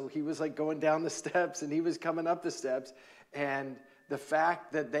 And so he was like going down the steps and he was coming up the steps. And the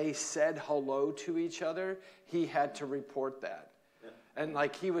fact that they said hello to each other, he had to report that. Yeah. And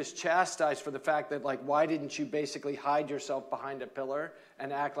like he was chastised for the fact that like, why didn't you basically hide yourself behind a pillar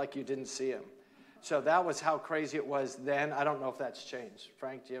and act like you didn't see him? So that was how crazy it was then. I don't know if that's changed.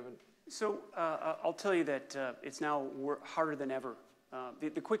 Frank, do you have an... So I'll tell you that it's now harder than ever.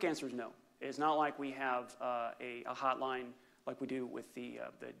 The quick answer is no. It's not like we have a hotline like we do with the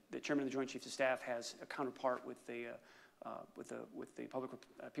chairman of the Joint Chiefs of Staff has a counterpart with the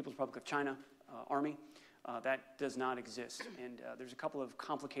People's Republic of China Army. That does not exist, and there's a couple of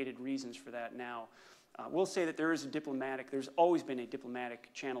complicated reasons for that now. We'll say that there's always been a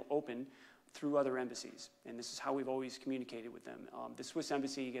diplomatic channel open through other embassies, and this is how we've always communicated with them. The Swiss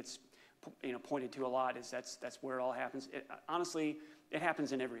embassy gets pointed to a lot as that's where it all happens. Honestly, it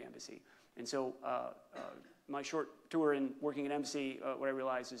happens in every embassy. And so my short tour in working at embassy, what I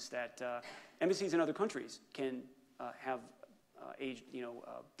realized is that embassies in other countries can have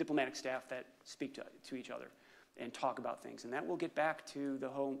diplomatic staff that speak to each other and talk about things. And that will get back to the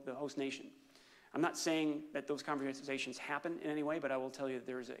host nation. I'm not saying that those conversations happen in any way, but I will tell you that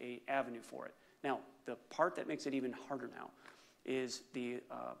there's an avenue for it. Now, the part that makes it even harder now is the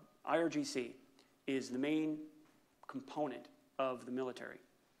IRGC is the main component of the military.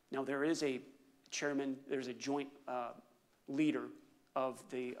 Now, there is a chairman, there's a joint leader of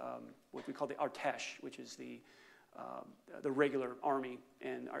the, what we call the Artesh, which is the regular Army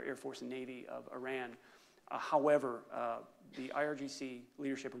and our Air Force and Navy of Iran. However, the IRGC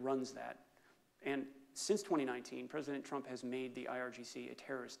leadership runs that. And since 2019, President Trump has made the IRGC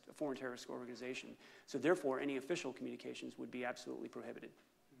a foreign terrorist organization. So therefore, any official communications would be absolutely prohibited.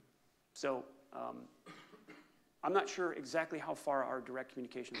 So I'm not sure exactly how far our direct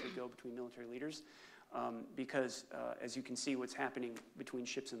communications would go between military leaders, because as you can see what's happening between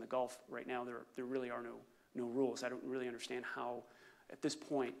ships in the Gulf right now, there really are no rules. I don't really understand how, at this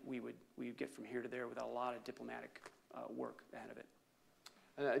point, we would get from here to there without a lot of diplomatic work ahead of it.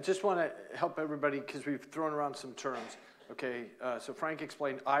 And I just want to help everybody because we've thrown around some terms. Okay, so Frank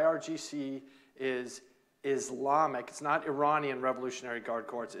explained IRGC is Islamic. It's not Iranian Revolutionary Guard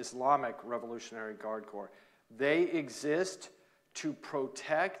Corps. It's Islamic Revolutionary Guard Corps. They exist to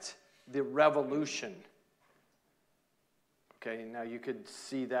protect the revolution. Okay, now you could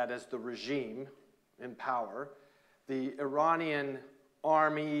see that as the regime in power. The Iranian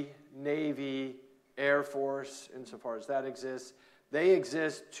Army, Navy, Air Force, insofar as that exists, they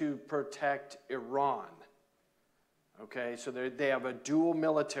exist to protect Iran. Okay, so they have a dual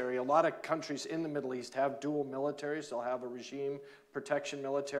military. A lot of countries in the Middle East have dual militaries. They'll have a regime protection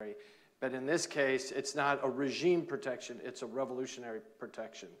military. But in this case, it's not a regime protection, it's a revolutionary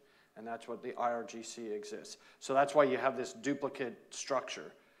protection. And that's what the IRGC exists. So that's why you have this duplicate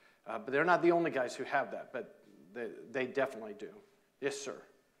structure. But they're not the only guys who have that, but they definitely do. Yes, sir.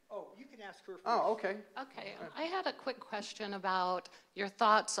 Oh, you can ask her first. Oh, okay. Okay, I had a quick question about your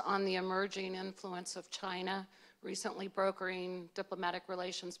thoughts on the emerging influence of China recently brokering diplomatic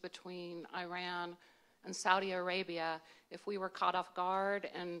relations between Iran and Saudi Arabia. If we were caught off guard,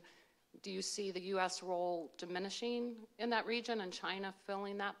 and do you see the U.S. role diminishing in that region and China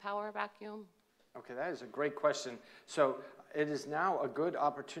filling that power vacuum? Okay, that is a great question. So it is now a good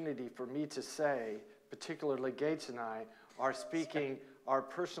opportunity for me to say, particularly Gates and I, are speaking our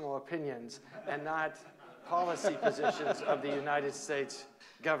personal opinions and not policy positions of the United States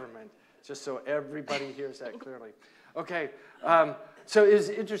government, just so everybody hears that clearly. Okay, so it was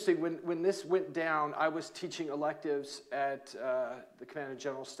interesting. When this went down, I was teaching electives at the Command and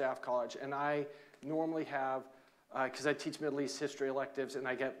General Staff College, and I normally have, because I teach Middle East history electives, and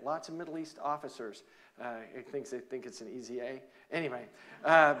I get lots of Middle East officers. They think it's an easy A. Anyway,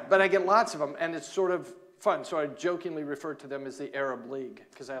 but I get lots of them, and it's sort of fun. So I jokingly referred to them as the Arab League,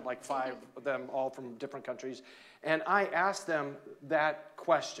 because I had like 5 of them all from different countries. And I asked them that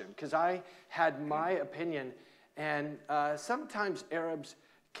question, because I had my opinion. And sometimes Arabs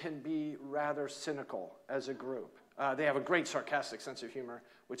can be rather cynical as a group. They have a great sarcastic sense of humor,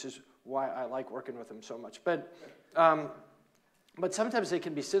 which is why I like working with them so much. But sometimes they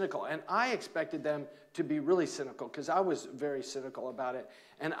can be cynical. And I expected them to be really cynical, because I was very cynical about it.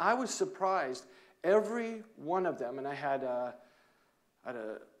 And I was surprised. Every one of them, and I had a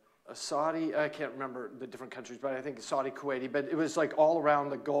Saudi, I can't remember the different countries, but I think Saudi, Kuwaiti, but it was like all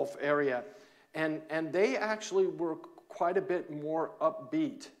around the Gulf area. And they actually were quite a bit more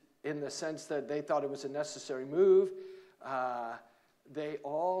upbeat in the sense that they thought it was a necessary move. They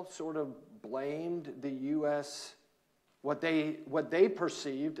all sort of blamed the U.S., what they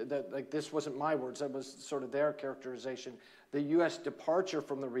perceived, that like this wasn't my words, that was sort of their characterization, the U.S. departure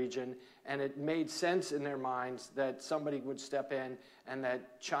from the region, and it made sense in their minds that somebody would step in and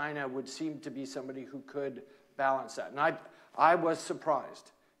that China would seem to be somebody who could balance that. And I was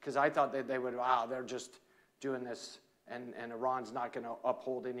surprised, because I thought that they would, wow, they're just doing this, and Iran's not going to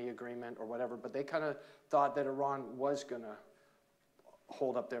uphold any agreement or whatever, but they kind of thought that Iran was going to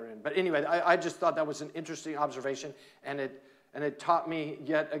hold up their end. But anyway, I just thought that was an interesting observation, and it taught me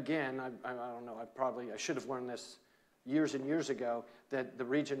yet again, I don't know, I should have learned this years and years ago, that the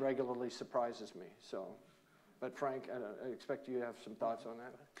region regularly surprises me. So, but Frank, I expect you to have some thoughts on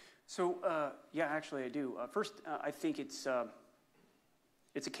that. So, yeah, actually I do. First, I think it's a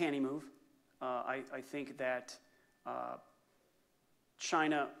canny move. I think that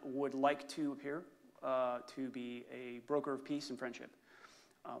China would like to appear to be a broker of peace and friendship.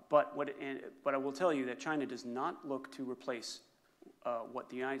 But I will tell you that China does not look to replace what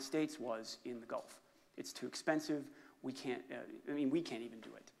the United States was in the Gulf. It's too expensive. We can't. We can't even do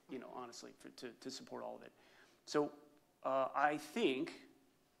it. Honestly, to support all of it. So I think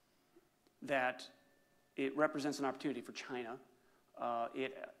that it represents an opportunity for China.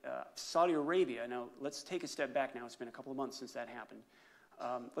 Saudi Arabia. Now let's take a step back. Now it's been a couple of months since that happened.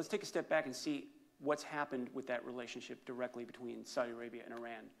 Let's take a step back and see what's happened with that relationship directly between Saudi Arabia and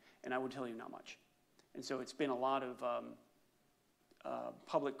Iran. And I would tell you not much. And so it's been a lot of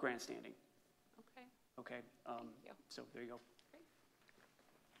public grandstanding. Okay. Okay. Thank you. So there you go.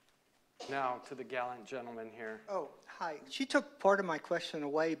 Now to the gallant gentleman here. Oh, hi. She took part of my question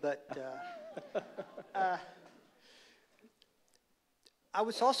away, but I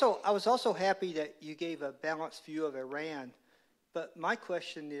was also happy that you gave a balanced view of Iran. But my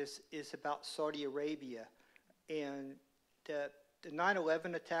question is about Saudi Arabia, and the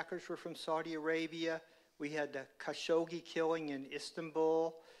 9/11 attackers were from Saudi Arabia. We had the Khashoggi killing in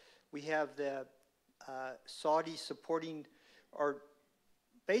Istanbul. We have the Saudis supporting, or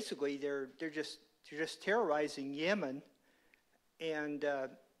basically they're just terrorizing Yemen, and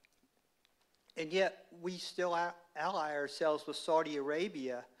yet we still ally ourselves with Saudi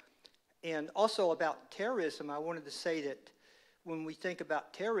Arabia. And also about terrorism, I wanted to say that when we think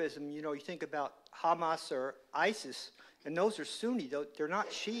about terrorism, you think about Hamas or ISIS, and those are Sunni, they're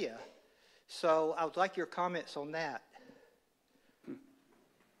not Shia. So I would like your comments on that.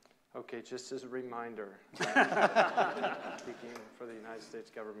 Okay, just as a reminder, speaking for the United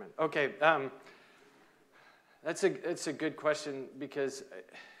States government. Okay, that's a good question, because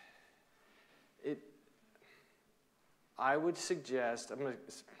I would suggest, I'm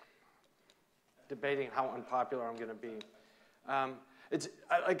debating how unpopular I'm going to be.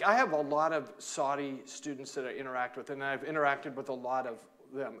 I have a lot of Saudi students that I interact with, and I've interacted with a lot of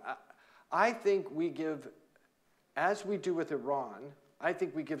them. I think we give, as we do with Iran, I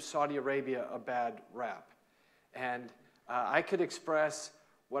think we give Saudi Arabia a bad rap. And I could express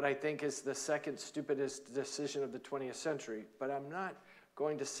what I think is the second stupidest decision of the 20th century, but I'm not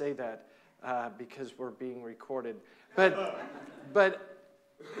going to say that because we're being recorded.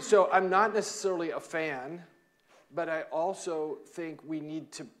 So I'm not necessarily a fan, but I also think we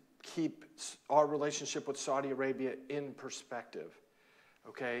need to keep our relationship with Saudi Arabia in perspective,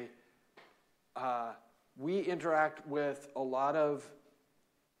 okay? We interact with a lot of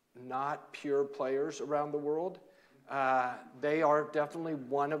not pure players around the world. They are definitely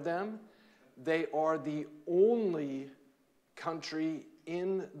one of them. They are the only country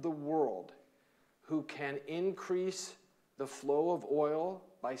in the world who can increase the flow of oil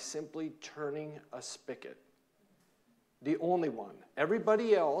by simply turning a spigot. The only one.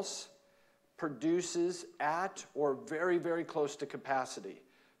 Everybody else produces at or very, very close to capacity.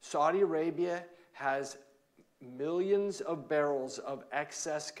 Saudi Arabia has millions of barrels of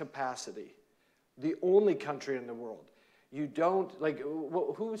excess capacity. The only country in the world. You don't,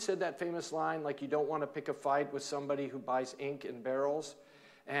 who said that famous line, you don't want to pick a fight with somebody who buys ink in barrels?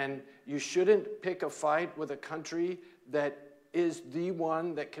 And you shouldn't pick a fight with a country that is the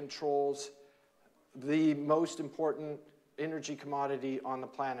one that controls the most important energy commodity on the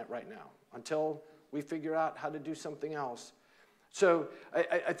planet right now, until we figure out how to do something else. So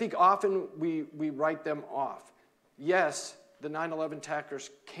I think often we write them off. Yes, the 9/11 attackers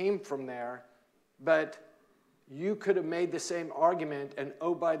came from there, but you could have made the same argument, and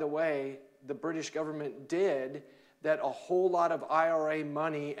oh, by the way, the British government did, that a whole lot of IRA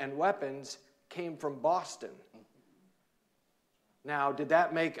money and weapons came from Boston. Now, did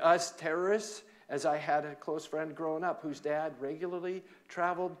that make us terrorists? As I had a close friend growing up whose dad regularly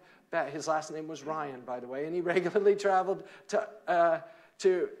traveled back. His last name was Ryan, by the way, and he regularly traveled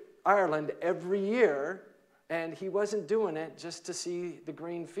to Ireland every year, and he wasn't doing it just to see the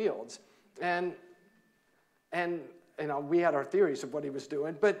green fields. And we had our theories of what he was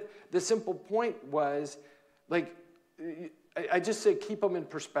doing, but the simple point was, I just say keep them in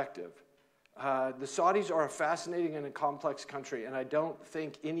perspective. The Saudis are a fascinating and a complex country, and I don't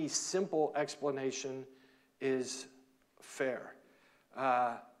think any simple explanation is fair.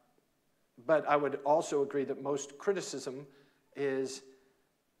 But I would also agree that most criticism is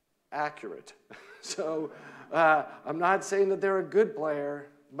accurate. So I'm not saying that they're a good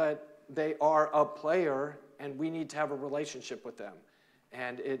player, but they are a player, and we need to have a relationship with them.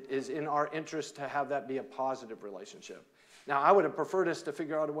 And it is in our interest to have that be a positive relationship. Now, I would have preferred us to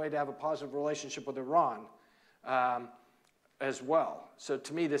figure out a way to have a positive relationship with Iran as well. So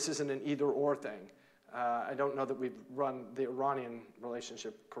to me, this isn't an either-or thing. I don't know that we've run the Iranian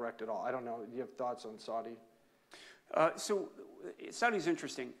relationship correct at all. I don't know. Do you have thoughts on Saudi? So Saudi's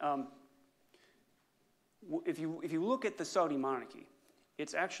interesting. If you look at the Saudi monarchy,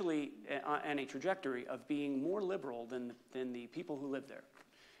 it's actually on a trajectory of being more liberal than the people who live there.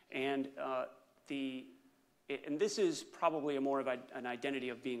 And, and this is probably more of an identity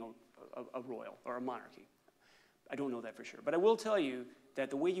of being a royal or a monarchy. I don't know that for sure. But I will tell you that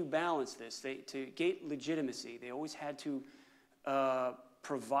the way you balance this, to gate legitimacy, they always had to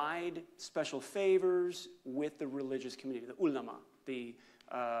provide special favors with the religious community, the ulama, the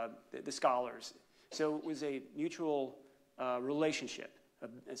scholars. So it was a mutual relationship,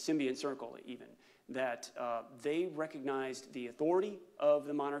 a symbiont circle even, that they recognized the authority of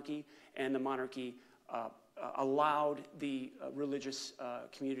the monarchy, and the monarchy allowed the religious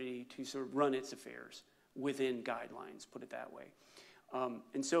community to sort of run its affairs within guidelines, put it that way.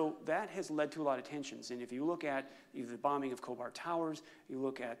 And so that has led to a lot of tensions. And if you look at either the bombing of Khobar Towers, you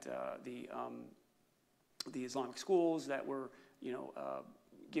look at the Islamic schools that were,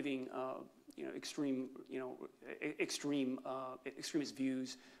 giving, extreme, extremist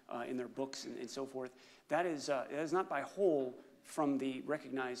views in their books and so forth. That is not by whole from the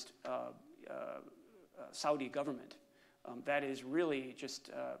recognized Saudi government. That is really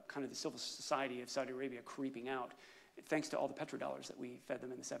just kind of the civil society of Saudi Arabia creeping out, thanks to all the petrodollars that we fed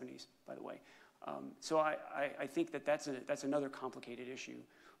them in the 70s, by the way. So I think that's another complicated issue.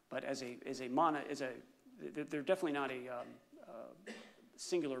 But they're definitely not a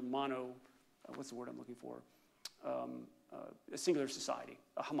singular mono. What's the word I'm looking for? A singular society,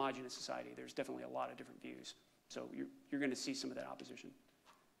 a homogeneous society. There's definitely a lot of different views. So you're going to see some of that opposition.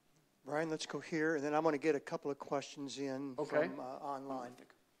 Brian, let's go here, and then I'm going to get a couple of questions in from online.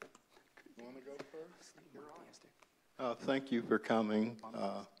 You want to go first? Thank you for coming.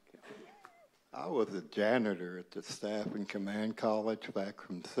 I was a janitor at the Staff and Command College back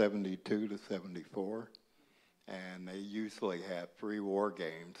from 72 to 74, and they usually had 3 war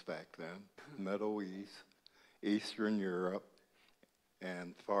games back then: Middle East, Eastern Europe,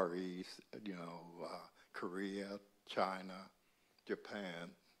 and Far East, Korea, China, Japan.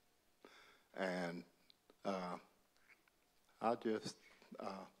 And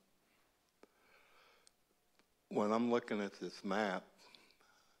when I'm looking at this map,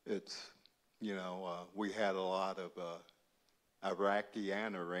 it's, we had a lot of Iraqi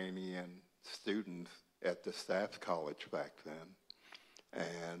and Iranian students at the Staff College back then.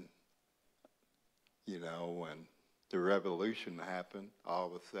 And, when the revolution happened, all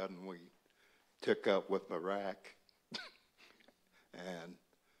of a sudden we took up with Iraq. And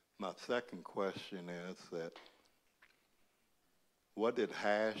my second question is that, what did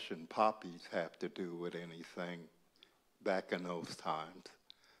hash and poppies have to do with anything back in those times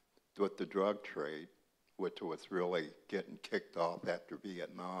with the drug trade, which was really getting kicked off after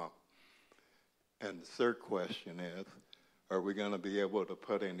Vietnam? And the third question is, are we going to be able to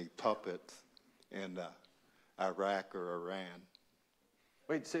put any puppets in Iraq or Iran?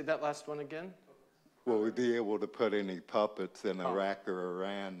 Wait, say that last one again? Will we be able to put any puppets in Iraq or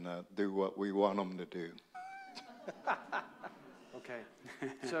Iran do what we want them to do? Okay.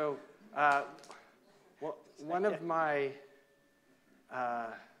 So one of my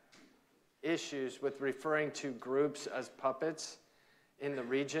issues with referring to groups as puppets in the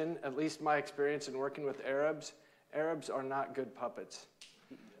region, at least my experience in working with Arabs are not good puppets.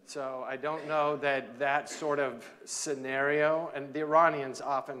 So I don't know that sort of scenario, and the Iranians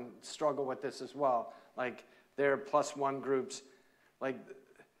often struggle with this as well. Like their +1 groups, like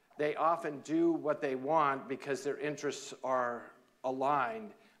they often do what they want because their interests are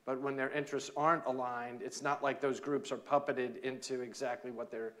aligned. But when their interests aren't aligned, it's not like those groups are puppeted into exactly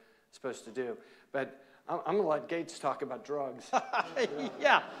what they're supposed to do. But I'm going to let Gates talk about drugs.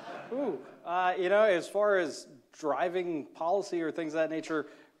 Yeah. Ooh. As far as driving policy or things of that nature,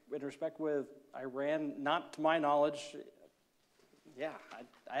 in respect with Iran, not to my knowledge,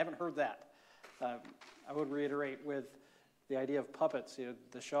 I haven't heard that. I would reiterate with the idea of puppets,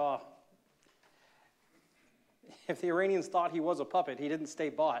 the Shah, if the Iranians thought he was a puppet, he didn't stay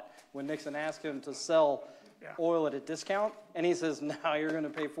bought when Nixon asked him to sell oil at a discount, and he says, no, you're going to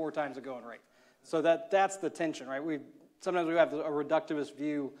pay 4 times the going rate. So that's the tension, right? Sometimes we have a reductivist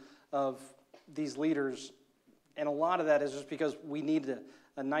view of these leaders, and a lot of that is just because we need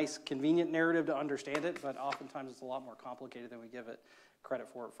a nice, convenient narrative to understand it, but oftentimes it's a lot more complicated than we give it credit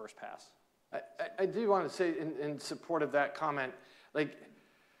for at first pass. I do want to say in support of that comment, like,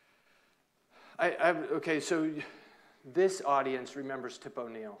 so this audience remembers Tip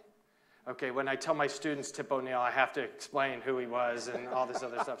O'Neill. Okay, when I tell my students Tip O'Neill, I have to explain who he was and all this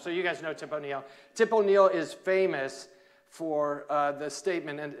other stuff. So you guys know Tip O'Neill. Tip O'Neill is famous for the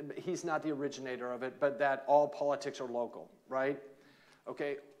statement, and he's not the originator of it, but that all politics are local, right?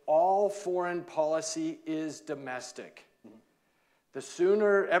 Okay, all foreign policy is domestic. The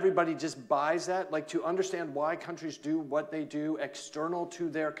sooner everybody just buys that, like to understand why countries do what they do external to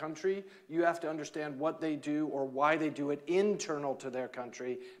their country, you have to understand what they do or why they do it internal to their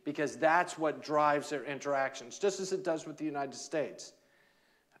country, because that's what drives their interactions, just as it does with the United States.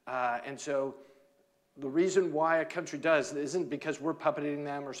 And so the reason why a country does isn't because we're puppeting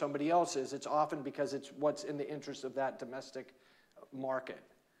them or somebody else is. It's often because it's what's in the interest of that domestic market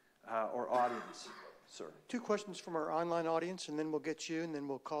or audience. Sir. 2 questions from our online audience, and then we'll get you, and then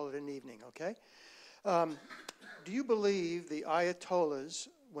we'll call it an evening, okay? Do you believe the Ayatollahs,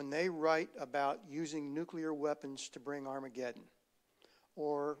 when they write about using nuclear weapons to bring Armageddon,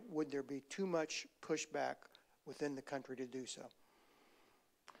 or would there be too much pushback within the country to do so?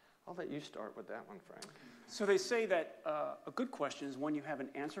 I'll let you start with that one, Frank. So they say that a good question is one you have an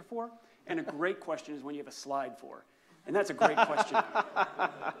answer for, and a great question is one you have a slide for. And that's a great question.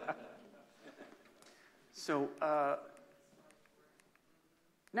 So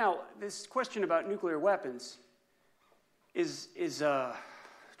now this question about nuclear weapons is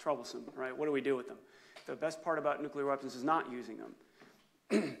troublesome, right? What do we do with them? The best part about nuclear weapons is not using them.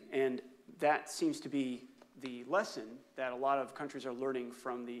 And that seems to be the lesson that a lot of countries are learning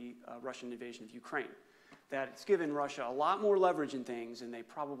from the Russian invasion of Ukraine. That it's given Russia a lot more leverage in things than they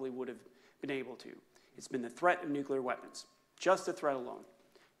probably would have been able to. It's been the threat of nuclear weapons, just the threat alone.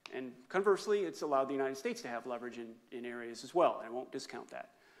 And conversely, it's allowed the United States to have leverage in areas as well. I won't discount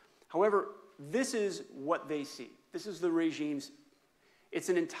that. However, this is what they see. This is the regime's, it's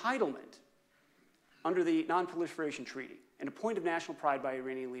an entitlement under the Non-Proliferation Treaty and a point of national pride by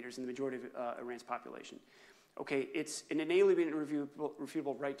Iranian leaders and the majority of Iran's population. Okay, it's an inalienable and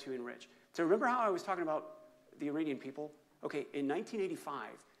refutable right to enrich. So remember how I was talking about the Iranian people? Okay, in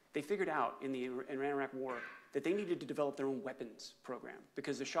 1985, they figured out in the Iran-Iraq War that they needed to develop their own weapons program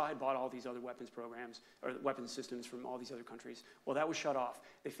because the Shah had bought all these other weapons programs or weapons systems from all these other countries. Well, that was shut off.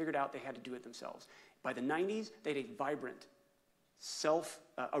 They figured out they had to do it themselves. By the 90s, they had a vibrant,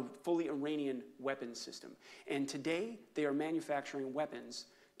 a fully Iranian weapons system. And today, they are manufacturing weapons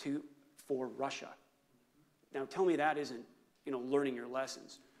for Russia. Now, tell me that isn't, learning your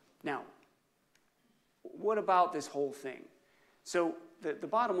lessons. Now, what about this whole thing? So the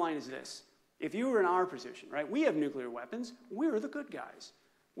bottom line is this. If you were in our position, right, we have nuclear weapons, we're the good guys.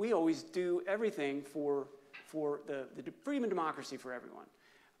 We always do everything for the freedom and democracy for everyone.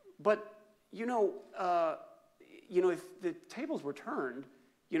 But, if the tables were turned,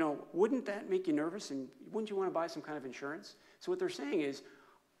 wouldn't that make you nervous and wouldn't you want to buy some kind of insurance? So what they're saying is,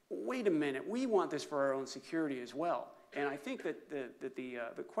 wait a minute, we want this for our own security as well. And I think that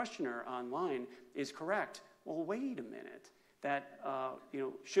the questioner online is correct. Well, wait a minute. That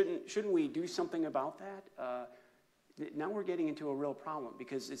shouldn't we do something about that? Now we're getting into a real problem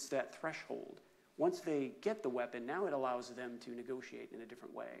because it's that threshold. Once they get the weapon, now it allows them to negotiate in a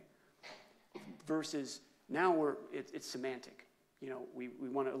different way. Versus now it's semantic. We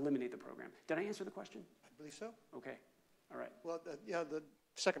want to eliminate the program. Did I answer the question? I believe so. Okay, all right. Well, the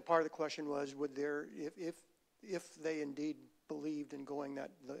second part of the question was, would there, if they indeed believed in going that,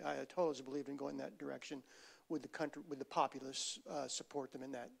 the Ayatollahs believed in going that direction, would the populace support them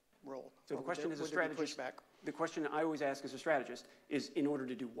in that role? So the question as a strategist, the question I always ask as a strategist is, in order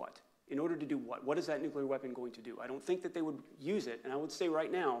to do what? In order to do what? What is that nuclear weapon going to do? I don't think that they would use it, and I would say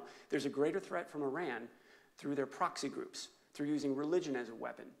right now, there's a greater threat from Iran through their proxy groups, through using religion as a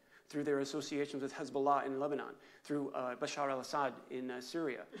weapon, through their associations with Hezbollah in Lebanon, through Bashar al-Assad in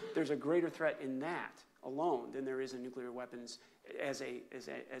Syria. There's a greater threat in that alone than there is in nuclear weapons as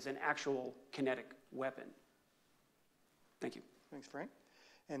an actual kinetic weapon. Thank you. Thanks, Frank.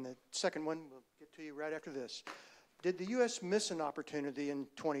 And the second one, we'll get to you right after this. Did the U.S. miss an opportunity in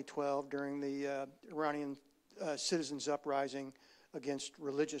 2012 during the Iranian citizens' uprising against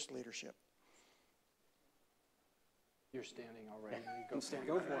religious leadership? You're standing already.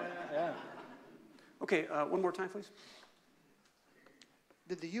 Go for it. Yeah. Okay, one more time, please.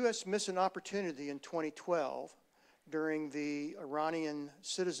 Did the U.S. miss an opportunity in 2012 during the Iranian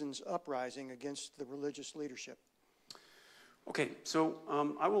citizens' uprising against the religious leadership? Okay, so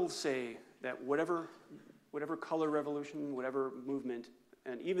I will say that whatever color revolution, whatever movement,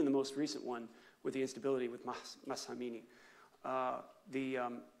 and even the most recent one with the instability with Mahsa Amini, the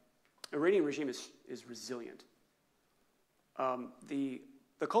Iranian regime is resilient. The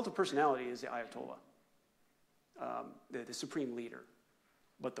cult of personality is the Ayatollah, the supreme leader.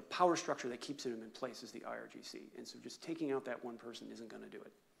 But the power structure that keeps him in place is the IRGC. And so just taking out that one person isn't going to do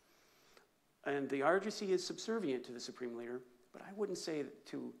it. And the IRGC is subservient to the supreme leader, but I wouldn't say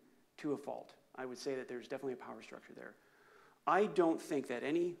to a fault. I would say that there's definitely a power structure there. I don't think that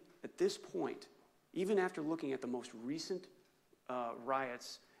at this point, even after looking at the most recent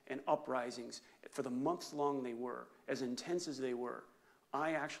riots and uprisings, for the months long they were, as intense as they were,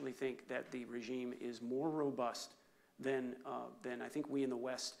 I actually think that the regime is more robust than I think we in the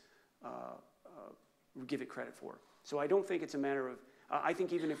West give it credit for. So I don't think it's a matter of, I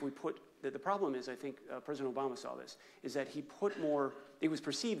think even if we put, the problem is, I think President Obama saw this, is that he put more, it was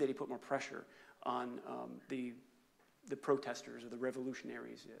perceived that he put more pressure on the protesters or the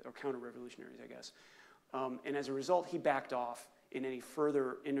revolutionaries, or counter-revolutionaries, I guess. And as a result, he backed off in any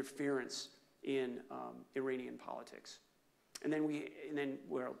further interference in Iranian politics. And then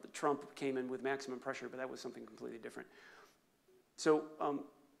well, Trump came in with maximum pressure, but that was something completely different. So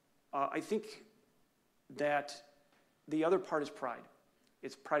I think that the other part is pride.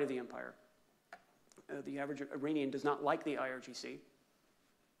 It's pride of the empire. The average Iranian does not like the IRGC,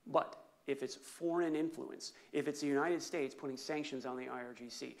 but if it's foreign influence, if it's the United States putting sanctions on the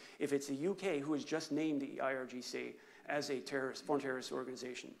IRGC, if it's the UK who has just named the IRGC as a foreign terrorist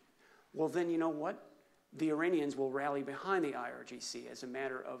organization, well then you know what? The Iranians will rally behind the IRGC as a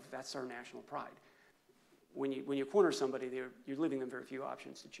matter of that's our national pride. When you corner somebody, you're leaving them very few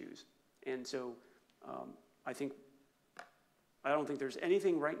options to choose. And so I don't think there's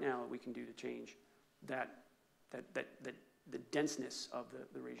anything right now that we can do to change the denseness of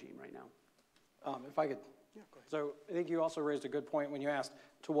the regime right now. If I could, yeah, go ahead. So I think you also raised a good point when you asked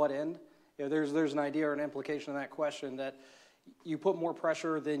to what end. You know, there's an idea or an implication in that question that you put more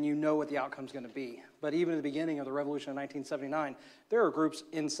pressure than you know what the outcome's going to be. But even at the beginning of the revolution in 1979, there are groups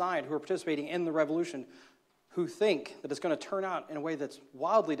inside who are participating in the revolution who think that it's going to turn out in a way that's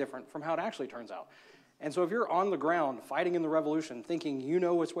wildly different from how it actually turns out. And so if you're on the ground fighting in the revolution thinking you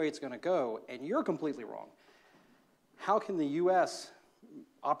know which way it's going to go and you're completely wrong, how can the U.S.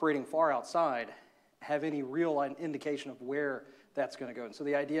 operating far outside have any real indication of where that's going to go? And so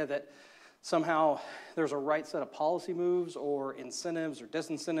the idea that somehow there's a right set of policy moves or incentives or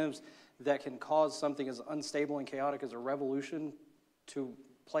disincentives that can cause something as unstable and chaotic as a revolution to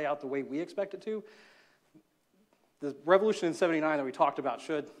play out the way we expect it to, the revolution in '79 that we talked about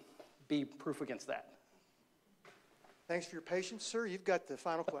should be proof against that. Thanks for your patience, sir. You've got the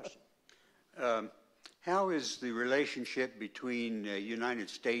final question. How is the relationship between the United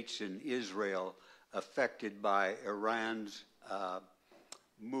States and Israel affected by Iran's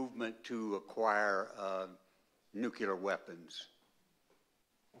movement to acquire nuclear weapons?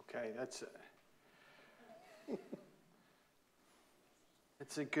 Okay, that's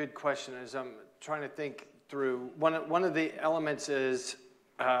a good question. As I'm trying to think through, one of the elements is,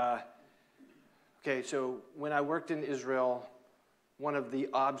 okay, so when I worked in Israel, one of the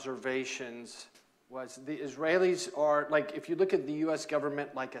observations was the Israelis are, like, if you look at the U.S.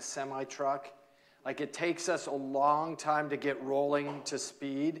 government like a semi-truck, like it takes us a long time to get rolling to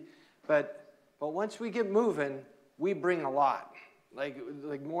speed, but once we get moving, we bring a lot,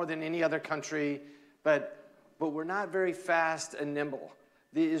 like more than any other country, but we're not very fast and nimble.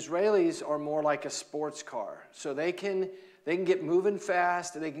 The Israelis are more like a sports car, so they can get moving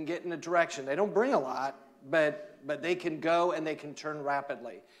fast, and they can get in a direction. They don't bring a lot, but they can go and they can turn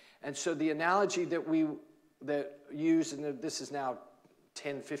rapidly. And so the analogy that we used, and this is now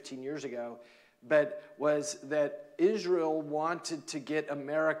 10, 15 years ago, but was that Israel wanted to get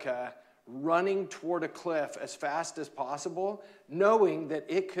America running toward a cliff as fast as possible, knowing that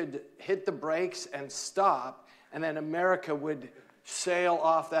it could hit the brakes and stop, and then America would sail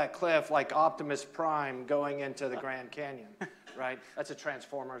off that cliff like Optimus Prime going into the Grand Canyon, right? That's a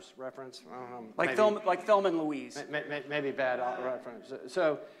Transformers reference. Like Thelma and Louise. Maybe bad reference.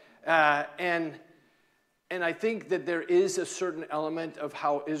 So, and I think that there is a certain element of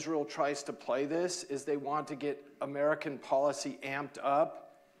how Israel tries to play this, is they want to get American policy amped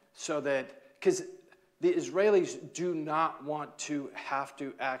up so that, because the Israelis do not want to have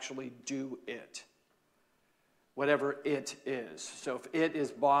to actually do it, whatever it is. So if it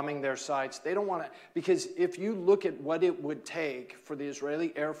is bombing their sites, they don't want to, because if you look at what it would take for the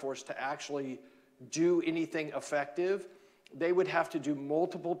Israeli Air Force to actually do anything effective, they would have to do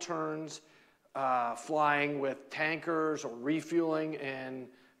multiple turns, flying with tankers or refueling in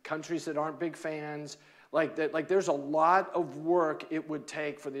countries that aren't big fans. Like there's a lot of work it would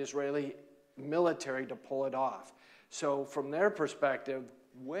take for the Israeli military to pull it off. So from their perspective,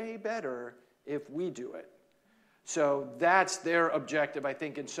 way better if we do it. So that's their objective, I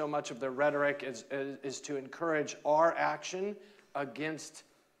think, in so much of their rhetoric is to encourage our action against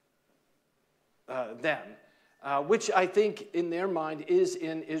them. Which I think in their mind is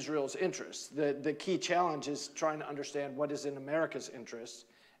in Israel's interest. The key challenge is trying to understand what is in America's interest,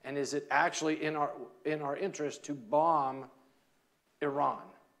 and is it actually in our interest to bomb Iran?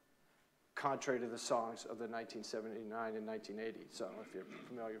 contrary to the songs of the 1979 and 1980. So if you're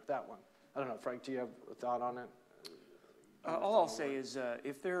familiar with that one. I don't know, Frank, do you have a thought on it? All I'll say is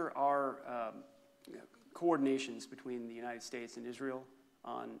if there are coordinations between the United States and Israel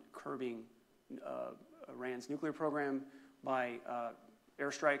on curbing Iran's nuclear program by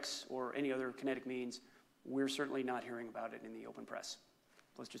airstrikes or any other kinetic means, we're certainly not hearing about it in the open press.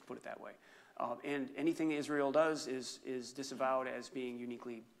 Let's just put it that way. And anything Israel does is disavowed as being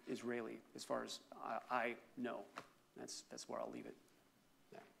uniquely Israeli, as far as I know. That's where I'll leave it.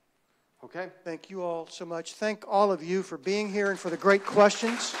 Yeah. Okay. Thank you all so much. Thank all of you for being here and for the great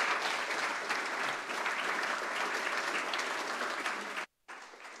questions.